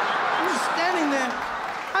 you're just standing there.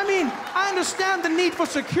 I mean, I understand the need for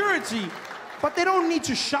security, but they don't need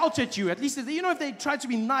to shout at you. At least, if they tried to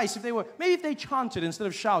be nice, maybe if they chanted instead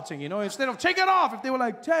of shouting, instead of take it off, if they were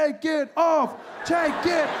like, take it off,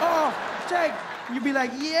 you'd be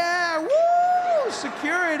like, yeah, woo,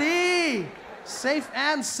 security, safe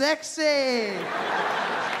and sexy.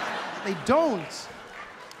 They don't.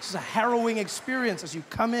 This is a harrowing experience as you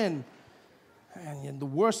come in. And the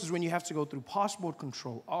worst is when you have to go through passport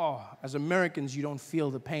control. Oh, as Americans, you don't feel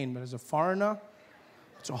the pain. But as a foreigner,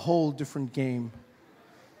 it's a whole different game.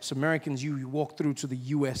 As Americans, you walk through to the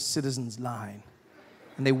U.S. citizens line,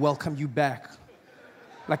 and they welcome you back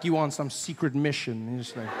like you on some secret mission. And you're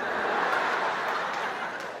just like,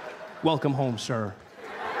 welcome home, sir.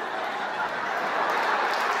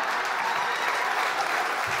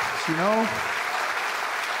 So,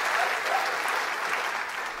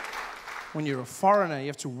 when you're a foreigner, you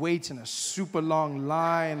have to wait in a super long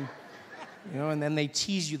line, and then they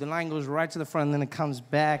tease you. The line goes right to the front, and then it comes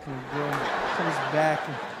back, and it comes back,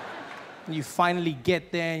 and you finally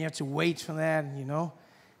get there, and you have to wait for that, and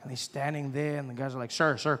they're standing there, and the guys are like,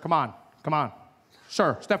 sir, come on.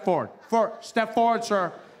 Sir, step forward. Step forward,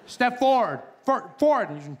 sir. Step forward.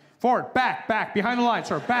 Forward, back, behind the line,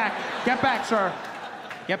 sir. Back, get back, sir.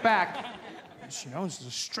 Get back. It's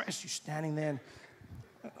a stress. You're standing there,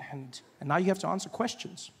 and now you have to answer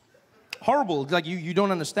questions. Horrible, like you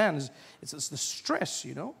don't understand. It's the stress,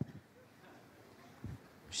 You're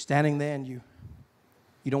standing there and you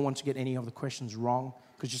don't want to get any of the questions wrong,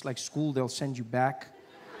 because just like school, they'll send you back.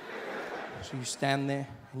 So you stand there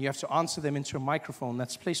and you have to answer them into a microphone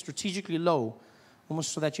that's placed strategically low,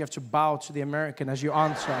 almost so that you have to bow to the American as you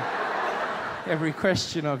answer every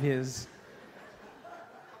question of his.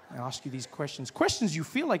 I ask you these questions you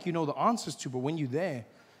feel like you know the answers to, but when you're there,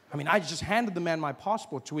 I mean, I just handed the man my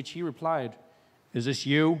passport, to which he replied, "Is this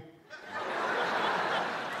you?"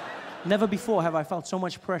 Never before have I felt so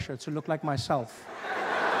much pressure to look like myself.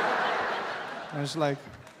 I was like,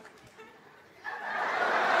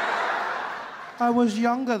 I was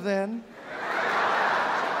younger then.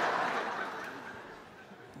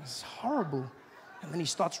 It's horrible. And then he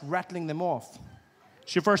starts rattling them off.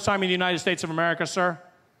 It's your first time in the United States of America, sir?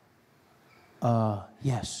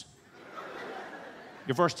 Yes.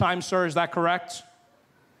 Your first time, sir, is that correct?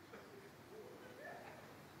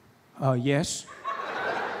 Yes.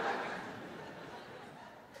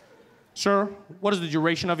 Sir, what is the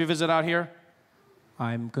duration of your visit out here?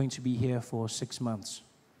 I'm going to be here for 6 months.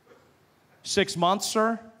 6 months,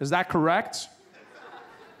 sir? Is that correct?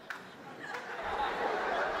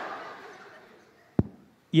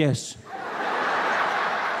 Yes.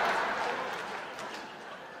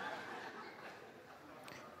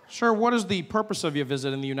 Sir, what is the purpose of your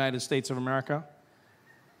visit in the United States of America?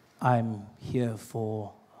 I'm here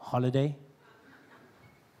for holiday.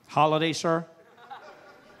 Holiday, sir?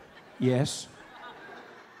 Yes.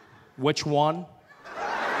 Which one?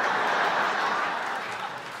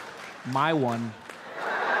 My one.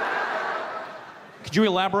 Could you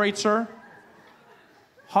elaborate, sir?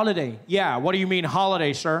 Holiday. Yeah, what do you mean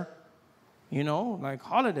holiday, sir? You know, like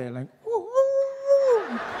holiday, like, woo, woo,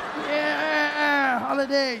 woo. Yeah,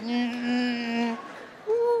 holiday.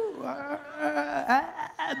 Woo,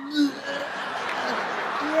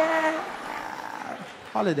 yeah.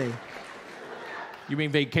 Holiday. You mean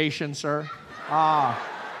vacation, sir? Ah,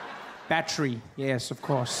 battery. Yes, of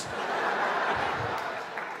course.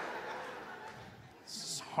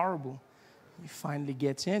 It's horrible. You finally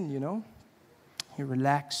get in, you know? You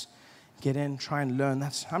relax, get in, try and learn.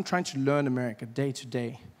 I'm trying to learn America day to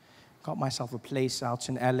day. Got myself a place out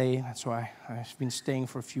in LA. That's why I've been staying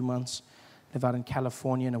for a few months. Live out in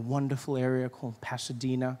California in a wonderful area called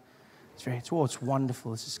Pasadena. It's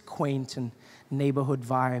wonderful. It's this quaint and neighborhood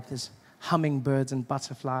vibe. There's hummingbirds and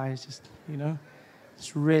butterflies, just, you know.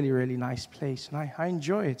 It's really, really nice place, and I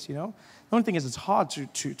enjoy it, you know. The only thing is it's hard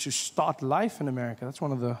to start life in America. That's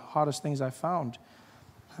one of the hardest things I found.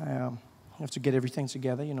 You have to get everything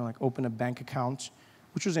together, you know, like open a bank account,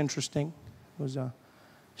 which was interesting. It was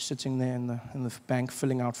sitting there in the bank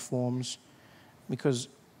filling out forms, because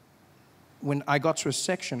when I got to a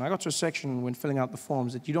section when filling out the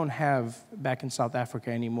forms that you don't have back in South Africa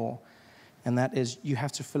anymore, and that is you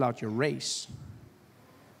have to fill out your race.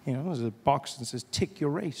 You know, there's a box that says tick your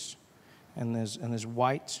race, and there's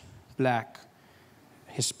white, black,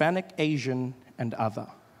 Hispanic, Asian, and other.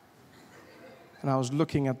 And I was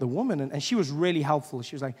looking at the woman, and she was really helpful.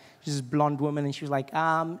 She was like, she's this blonde woman, and she was like,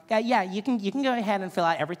 yeah, you can go ahead and fill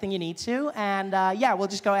out everything you need to, and yeah, we'll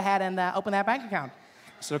just go ahead and open that bank account.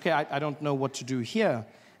 I said, okay, I don't know what to do here.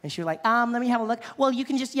 And she was like, let me have a look. Well, you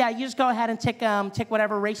just go ahead and tick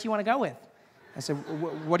whatever race you want to go with. I said,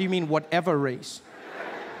 what do you mean, whatever race?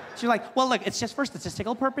 She's like, well, look, it's just for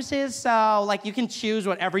statistical purposes, so like you can choose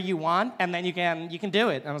whatever you want, and then you can do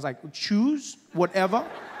it. And I was like, choose whatever?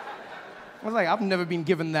 I was like, I've never been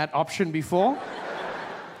given that option before.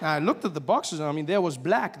 And I looked at the boxes, and I mean, there was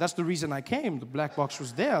black. That's the reason I came. The black box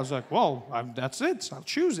was there. I was like, well, that's it. I'll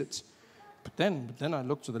choose it. But then I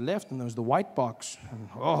looked to the left, and there was the white box. And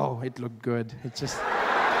oh, it looked good. It just,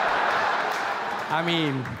 I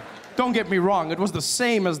mean, don't get me wrong. It was the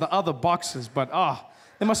same as the other boxes, but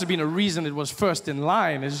there must have been a reason it was first in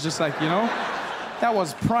line. It's just like, you know, that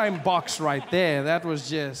was prime box right there. That was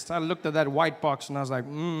just, I looked at that white box and I was like,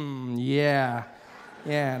 yeah.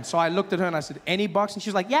 Yeah, and so I looked at her and I said, any box? And she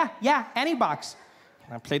was like, yeah, any box.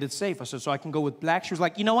 And I played it safe. I said, so I can go with black? She was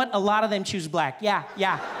like, you know what? A lot of them choose black.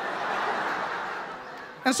 Yeah.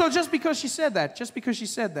 And so just because she said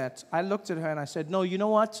that, I looked at her and I said, no, you know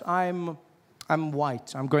what? I'm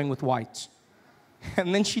white. I'm going with white.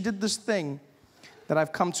 And then she did this thing that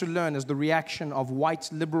I've come to learn as the reaction of white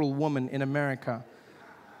liberal women in America.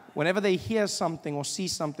 Whenever they hear something or see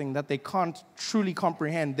something that they can't truly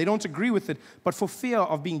comprehend, they don't agree with it, but for fear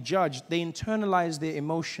of being judged, they internalize their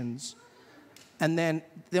emotions. And then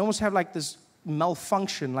they almost have like this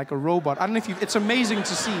malfunction, like a robot. I don't know if it's amazing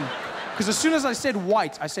to see. Because as soon as I said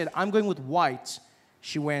white, I said, I'm going with white.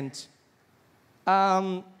 She went,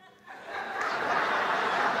 I'm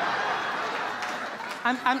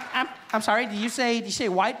sorry, did you say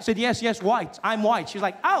white? I said, yes, white. I'm white. She was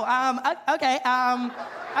like, oh, okay,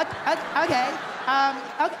 okay.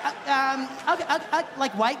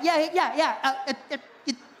 Like white? Yeah.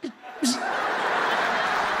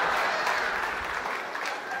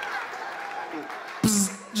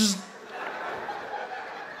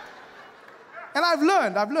 And I've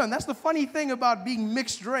learned. That's the funny thing about being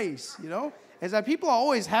mixed race, you know? Is that people are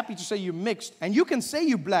always happy to say you're mixed. And you can say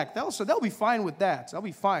you're black. They'll be fine with that. They'll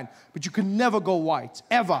be fine. But you can never go white.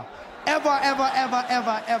 Ever. Ever.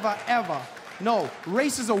 No,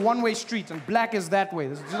 race is a one-way street and black is that way.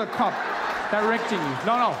 There's just a cop directing you.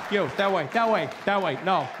 No, you, that way.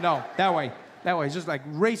 No, that way. It's just like,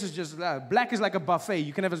 race is just, black is like a buffet.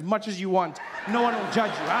 You can have as much as you want. No one will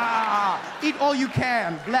judge you. Eat all you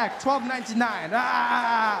can. Black,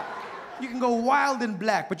 $12.99. You can go wild in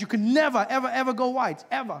black, but you can never, ever go white.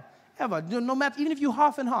 Ever. No matter, even if you're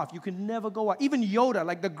half and half, you can never go white. Even Yoda,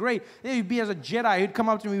 like the great, he'd be as a Jedi, he'd come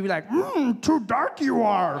up to me and be like, too dark you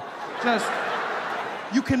are.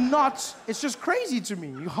 You cannot, it's just crazy to me.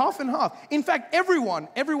 You're half and half. In fact, everyone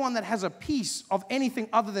that has a piece of anything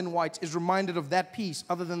other than white is reminded of that piece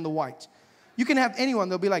other than the white. You can have anyone,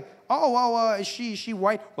 they'll be like, is she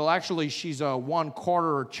white? Well, actually, she's a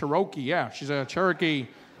 1/4 Cherokee. Yeah, she's a Cherokee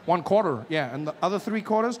 1/4. Yeah, and the other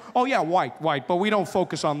 3/4? Oh, yeah, white. But we don't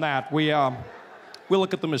focus on that. We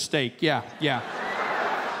look at the mistake. Yeah.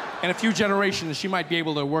 In a few generations, she might be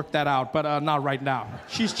able to work that out, but not right now.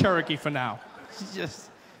 She's Cherokee for now.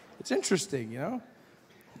 It's interesting, you know?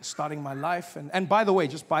 Starting my life. And by the way,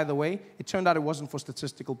 it turned out it wasn't for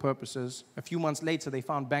statistical purposes. A few months later, they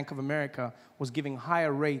found Bank of America was giving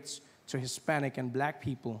higher rates to Hispanic and black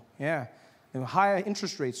people. Yeah, there were higher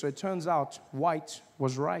interest rates. So it turns out white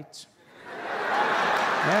was right.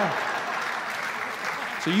 Yeah.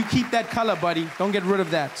 So you keep that color, buddy. Don't get rid of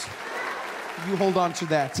that. You hold on to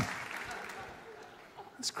that.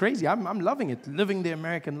 It's crazy. I'm loving it. Living the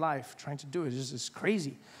American life, trying to do it. It's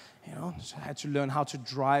crazy. You know, so I had to learn how to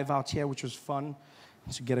drive out here, which was fun.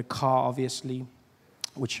 To get a car, obviously,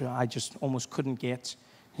 which I just almost couldn't get.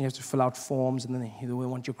 You have to fill out forms, and then they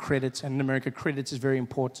want your credits. And in America, credits is very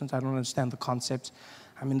important. I don't understand the concept.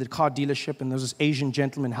 I'm in the car dealership, and there's this Asian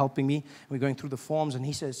gentleman helping me. We're going through the forms, and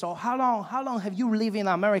he says, "So how long have you lived in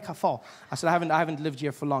America for?" I said, I haven't lived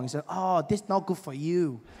here for long. He said, "Oh, this not good for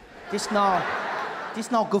you. This not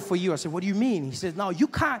good for you." I said, "What do you mean?" He says, "No, you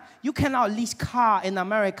cannot lease car in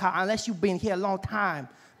America unless you've been here a long time,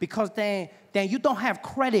 because then you don't have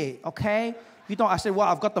credit, okay? You don't." I said, "Well,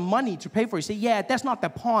 I've got the money to pay for it." He said, "Yeah, that's not the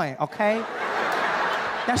point, okay?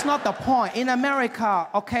 That's not the point. In America,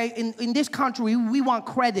 okay, in this country, we want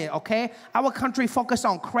credit, okay? Our country focus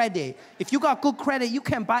on credit. If you got good credit, you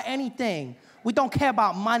can buy anything. We don't care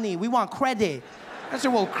about money. We want credit." I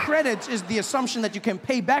said, "Well, credit is the assumption that you can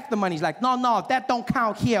pay back the money." He's like, no, that don't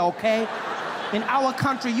count here, okay? In our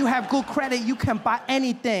country, you have good credit, you can buy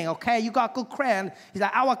anything, okay? You got good credit. He's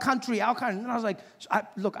like, our country. And I was like,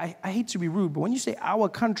 look, I hate to be rude, but when you say our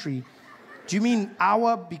country, do you mean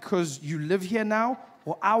our because you live here now,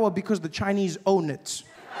 or our because the Chinese own it?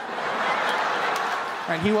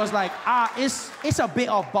 And he was like, it's a bit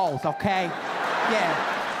of both, okay?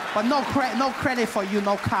 Yeah, but no credit for you,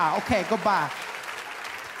 no car. Okay, goodbye.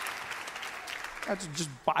 I had to just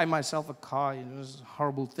buy myself a car, you know, this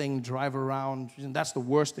horrible thing, drive around. And that's the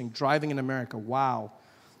worst thing, driving in America, wow.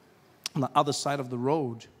 On the other side of the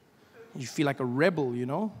road, you feel like a rebel, you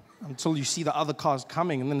know, until you see the other cars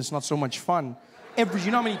coming, and then it's not so much fun. You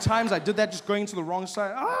know how many times I did that, just going to the wrong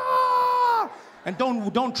side? And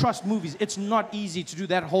don't trust movies. It's not easy to do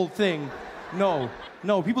that whole thing. No,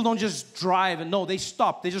 people don't just drive, and no, they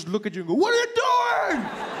stop. They just look at you and go, "What are you doing?"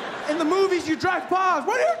 In the movies, you drive past.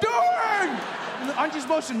 "What are you doing?" Aren't you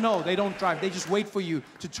supposed to? No, they don't drive. They just wait for you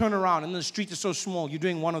to turn around, and the street is so small. You're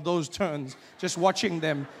doing one of those turns, just watching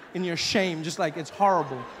them in your shame, just like it's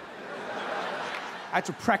horrible. I had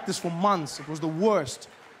to practice for months. It was the worst.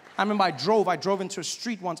 I remember I drove into a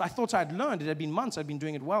street once. I thought I'd learned. It had been months. I'd been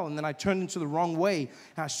doing it well, and then I turned into the wrong way,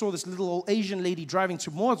 and I saw this little old Asian lady driving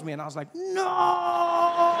towards me, and I was like,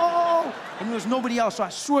 "No!" And there was nobody else, so I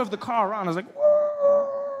swerved the car around. I was like, "Whoa!"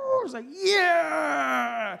 I was like,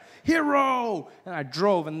 "Yeah, hero!" And I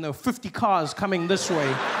drove, and there were 50 cars coming this way.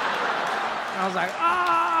 And I was like,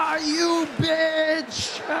 "You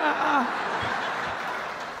bitch!"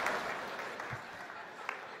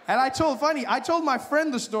 And I told my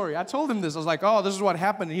friend the story. I told him this. I was like, "Oh, this is what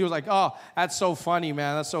happened." And he was like, "Oh, that's so funny,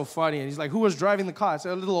 man. That's so funny." And he's like, "Who was driving the car?" I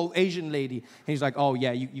said, "A little old Asian lady." And he's like, "Oh,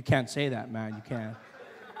 yeah, you can't say that, man.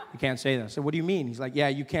 You can't say that." I said, "What do you mean?" He's like, "Yeah,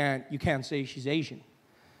 you can't say she's Asian."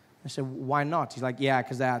 I said, "Why not?" He's like, "Yeah,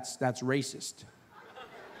 because that's racist."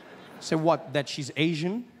 I said, "What, that she's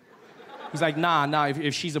Asian?" He's like, nah,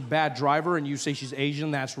 if she's a bad driver and you say she's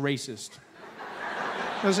Asian, that's racist.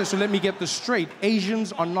 So let me get this straight.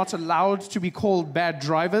 Asians are not allowed to be called bad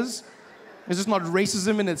drivers. Is this not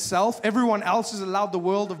racism in itself? Everyone else is allowed the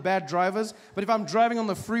world of bad drivers. But if I'm driving on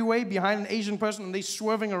the freeway behind an Asian person and they're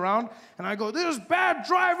swerving around, and I go, "This bad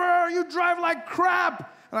driver, you drive like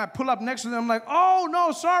crap." And I pull up next to them, I'm like, "Oh,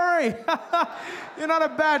 no, sorry. You're not a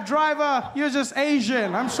bad driver. You're just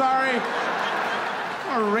Asian. I'm sorry."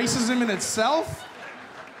 Racism in itself.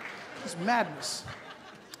 It's madness.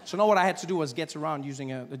 So now what I had to do was get around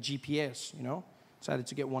using a GPS, you know? Decided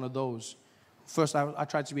to get one of those. First, I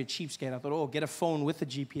tried to be a cheapskate. I thought, oh, get a phone with a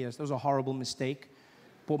GPS. That was a horrible mistake.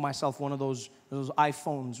 Bought myself one of those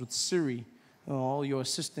iPhones with Siri. Oh, your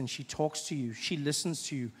assistant, she talks to you. She listens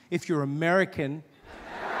to you. If you're American,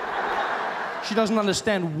 she doesn't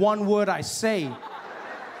understand one word I say.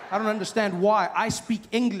 I don't understand why. I speak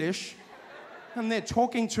English, and they're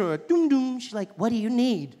talking to her. Doom, doom. She's like, "What do you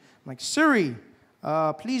need?" I'm like, "Siri,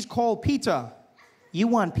 please call Peter." "You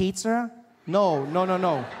want pizza?" No,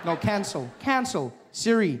 cancel.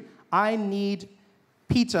 "Siri, I need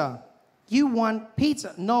Peter." "You want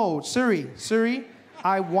pizza?" "No, Siri,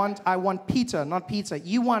 I want pizza, not pizza."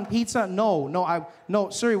 "You want pizza?" No,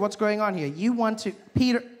 Siri, what's going on here?" "You want to,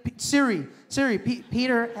 Siri,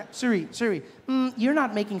 Peter, Siri. You're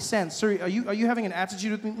not making sense. Siri, are you having an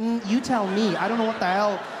attitude with me? You tell me. I don't know what the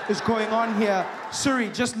hell is going on here. Siri,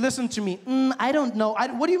 just listen to me. I don't know.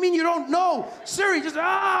 What do you mean you don't know? Siri, just,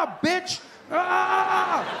 bitch.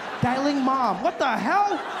 Dialing mom. What the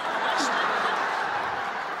hell?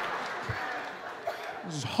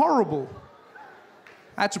 This is horrible.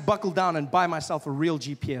 I had to buckle down and buy myself a real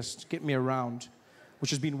GPS to get me around, which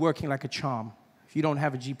has been working like a charm. If you don't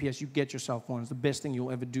have a GPS, you get yourself one. It's the best thing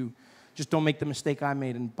you'll ever do. Just don't make the mistake I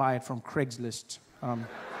made and buy it from Craigslist.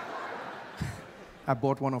 I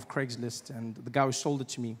bought one off Craigslist, and the guy who sold it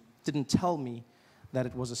to me didn't tell me that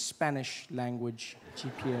it was a Spanish language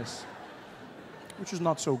GPS, which was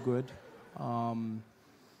not so good.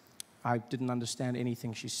 I didn't understand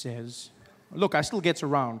anything she says. Look, I still get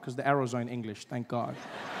around because the arrows are in English, thank God.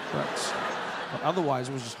 But otherwise,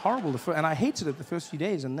 it was just horrible. And I hated it the first few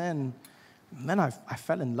days, and then I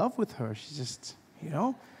fell in love with her. She's just, you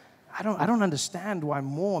know, I don't understand why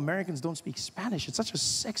more Americans don't speak Spanish. It's such a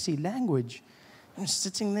sexy language. I'm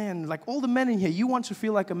sitting there, and like all the men in here, you want to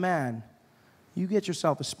feel like a man. You get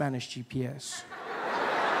yourself a Spanish GPS.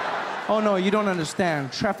 Oh no, you don't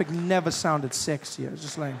understand. Traffic never sounded sexier. It's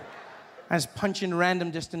just like, I just punch in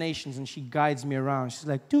random destinations and she guides me around. She's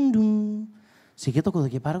like, "Dum dum. Sigue toco de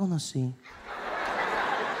que para conocí.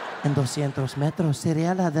 En 200 metros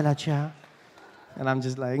sería la de la cha." And I'm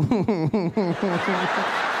just like,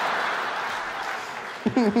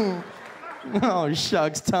 "Oh,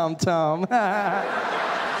 shucks, Tom.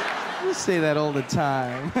 You say that all the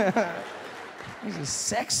time." This is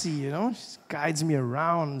sexy, you know? She guides me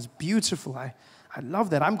around. It's beautiful. I love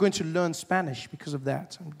that. I'm going to learn Spanish because of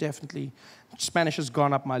that. Spanish has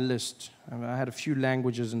gone up my list. I had a few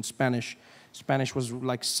languages in Spanish. Spanish was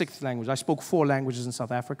like 6th language. I spoke 4 languages in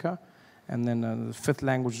South Africa. And then the 5th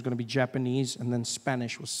language was going to be Japanese. And then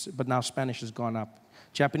Spanish but now Spanish has gone up.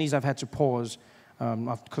 Japanese I've had to pause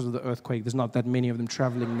because of the earthquake. There's not that many of them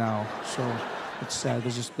traveling now. So it's sad.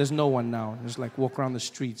 There's no one now. Just like walk around the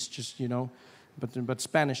streets, just, you know. But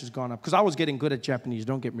Spanish has gone up. Because I was getting good at Japanese,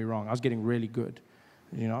 don't get me wrong. I was getting really good.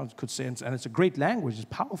 You know, I could say, and it's a great language. It's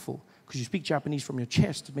powerful. Because you speak Japanese from your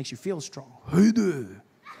chest. It makes you feel strong. Hey there.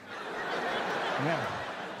 Yeah,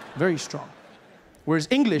 very strong. Whereas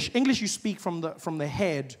English you speak from the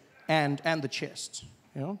head and the chest.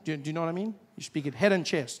 You know, do you know what I mean? You speak it head and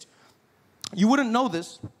chest. You wouldn't know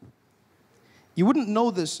this. You wouldn't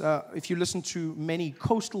know this if you listen to many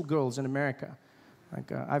coastal girls in America.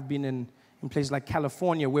 Like I've been in places like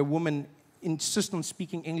California where women insist on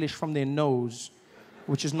speaking English from their nose,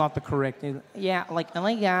 which is not the correct. Yeah, like, "Oh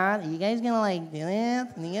my God, are you guys gonna like do this?"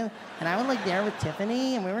 And I was like there with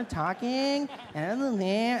Tiffany, and we were talking,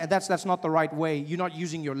 and that's not the right way. You're not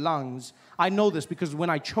using your lungs. I know this because when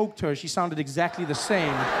I choked her, she sounded exactly the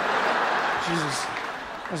same. Jesus.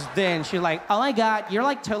 Then she's like, "Oh my God, you're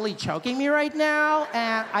like totally choking me right now,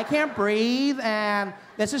 and I can't breathe, and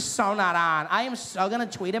this is so not on. I am so gonna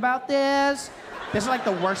tweet about this. This is like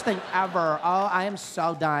the worst thing ever. Oh, I am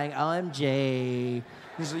so dying. OMG."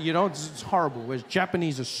 You know, it's horrible. Whereas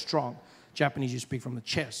Japanese is strong. Japanese, you speak from the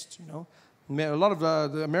chest, you know. A lot of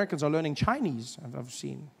the Americans are learning Chinese, I've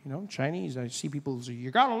seen. You know, Chinese, I see people say,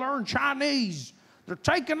 "You gotta learn Chinese. They're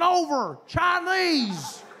taking over.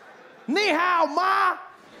 Chinese. Ni hao ma.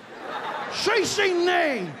 Shi shi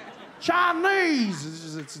ni.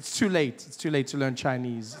 Chinese." It's too late. It's too late to learn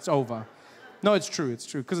Chinese. It's over. No, it's true. It's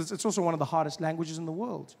true. Because it's also one of the hardest languages in the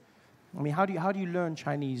world. I mean, how do you learn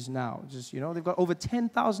Chinese now? Just, you know, they've got over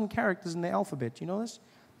 10,000 characters in the alphabet. You know this?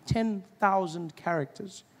 10,000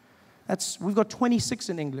 characters. We've got 26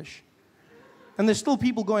 in English. And there's still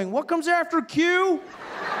people going, what comes after Q?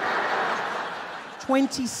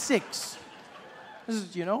 26. This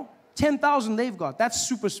is, you know, 10,000 they've got. That's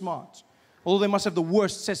super smart. Although they must have the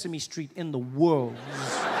worst Sesame Street in the world.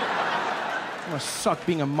 It must suck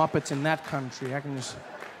being a Muppet in that country. I can just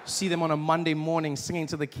see them on a Monday morning singing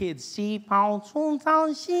to the kids. 5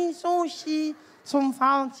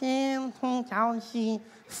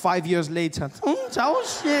 years later,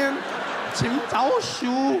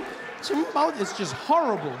 it's just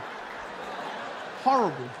horrible.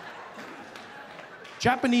 Horrible.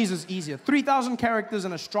 Japanese is easier. 3,000 characters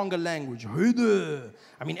and a stronger language.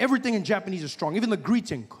 I mean, everything in Japanese is strong. Even the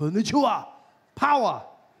greeting. Konnichiwa. Power.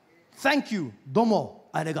 Thank you. Domo.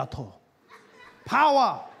 Arigato.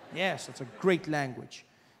 Power. Yes, it's a great language.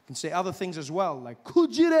 You can say other things as well, like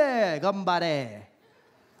kujire gambare,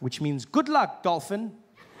 which means good luck, dolphin.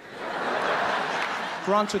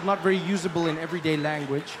 Granted, not very usable in everyday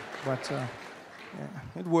language, but yeah,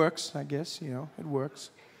 it works, I guess, you know, it works.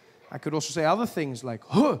 I could also say other things like,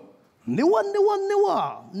 niwa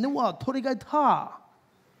torigaita,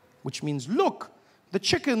 which means, look, the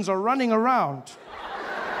chickens are running around.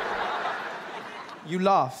 You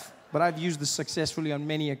laugh, but I've used this successfully on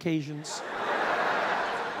many occasions.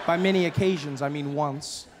 By many occasions, I mean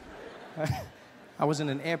once. I was in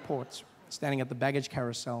an airport, standing at the baggage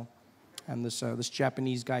carousel, and this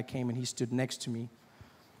Japanese guy came and he stood next to me.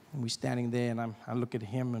 And we're standing there, and I look at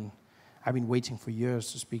him, and I've been waiting for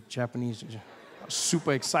years to speak Japanese. I was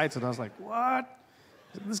super excited. I was like, what?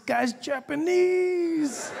 This guy's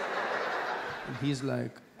Japanese. And he's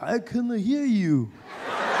like, I can hear you.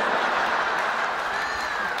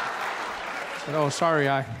 I said, oh, sorry,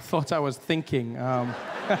 I thought I was thinking. Are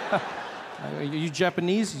you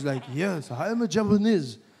Japanese? He's like, yes, I'm a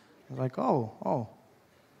Japanese. I was like, oh,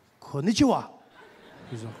 konnichiwa.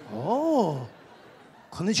 He's like, oh,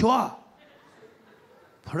 konnichiwa.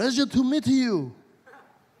 Pleasure to meet you. I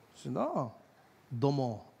said, oh,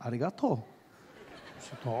 domo arigato. I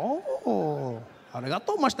said, oh,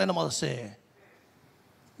 arigato mashita.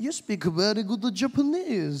 You speak very good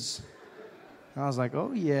Japanese. I was like,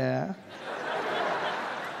 oh, yeah.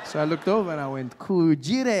 So I looked over and I went,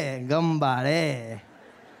 kujire gambare.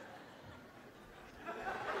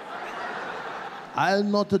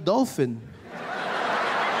 I'm not a dolphin.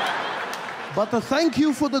 But thank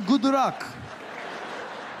you for the good luck.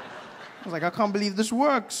 I was like, I can't believe this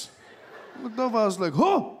works. I looked over, I was like,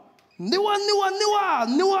 oh, niwa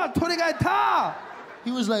torigaita.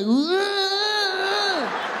 He was like,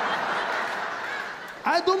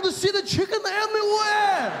 I don't see the chicken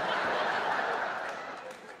everywhere.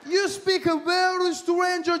 You speak a very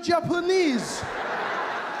strange Japanese.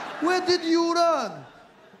 Where did you learn?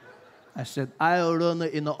 I said, I learned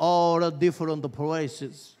in all different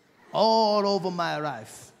places, all over my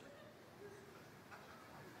life.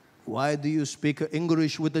 Why do you speak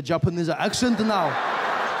English with a Japanese accent now?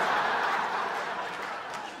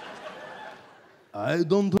 I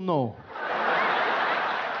don't know.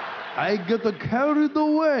 I get carried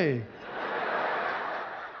away.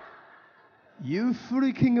 You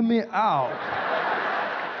freaking me out.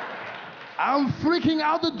 I'm freaking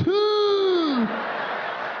out too.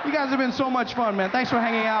 You guys have been so much fun, man. Thanks for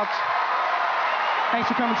hanging out. Thanks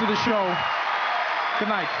for coming to the show. Good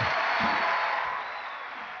night.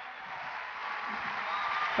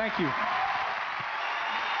 Thank you.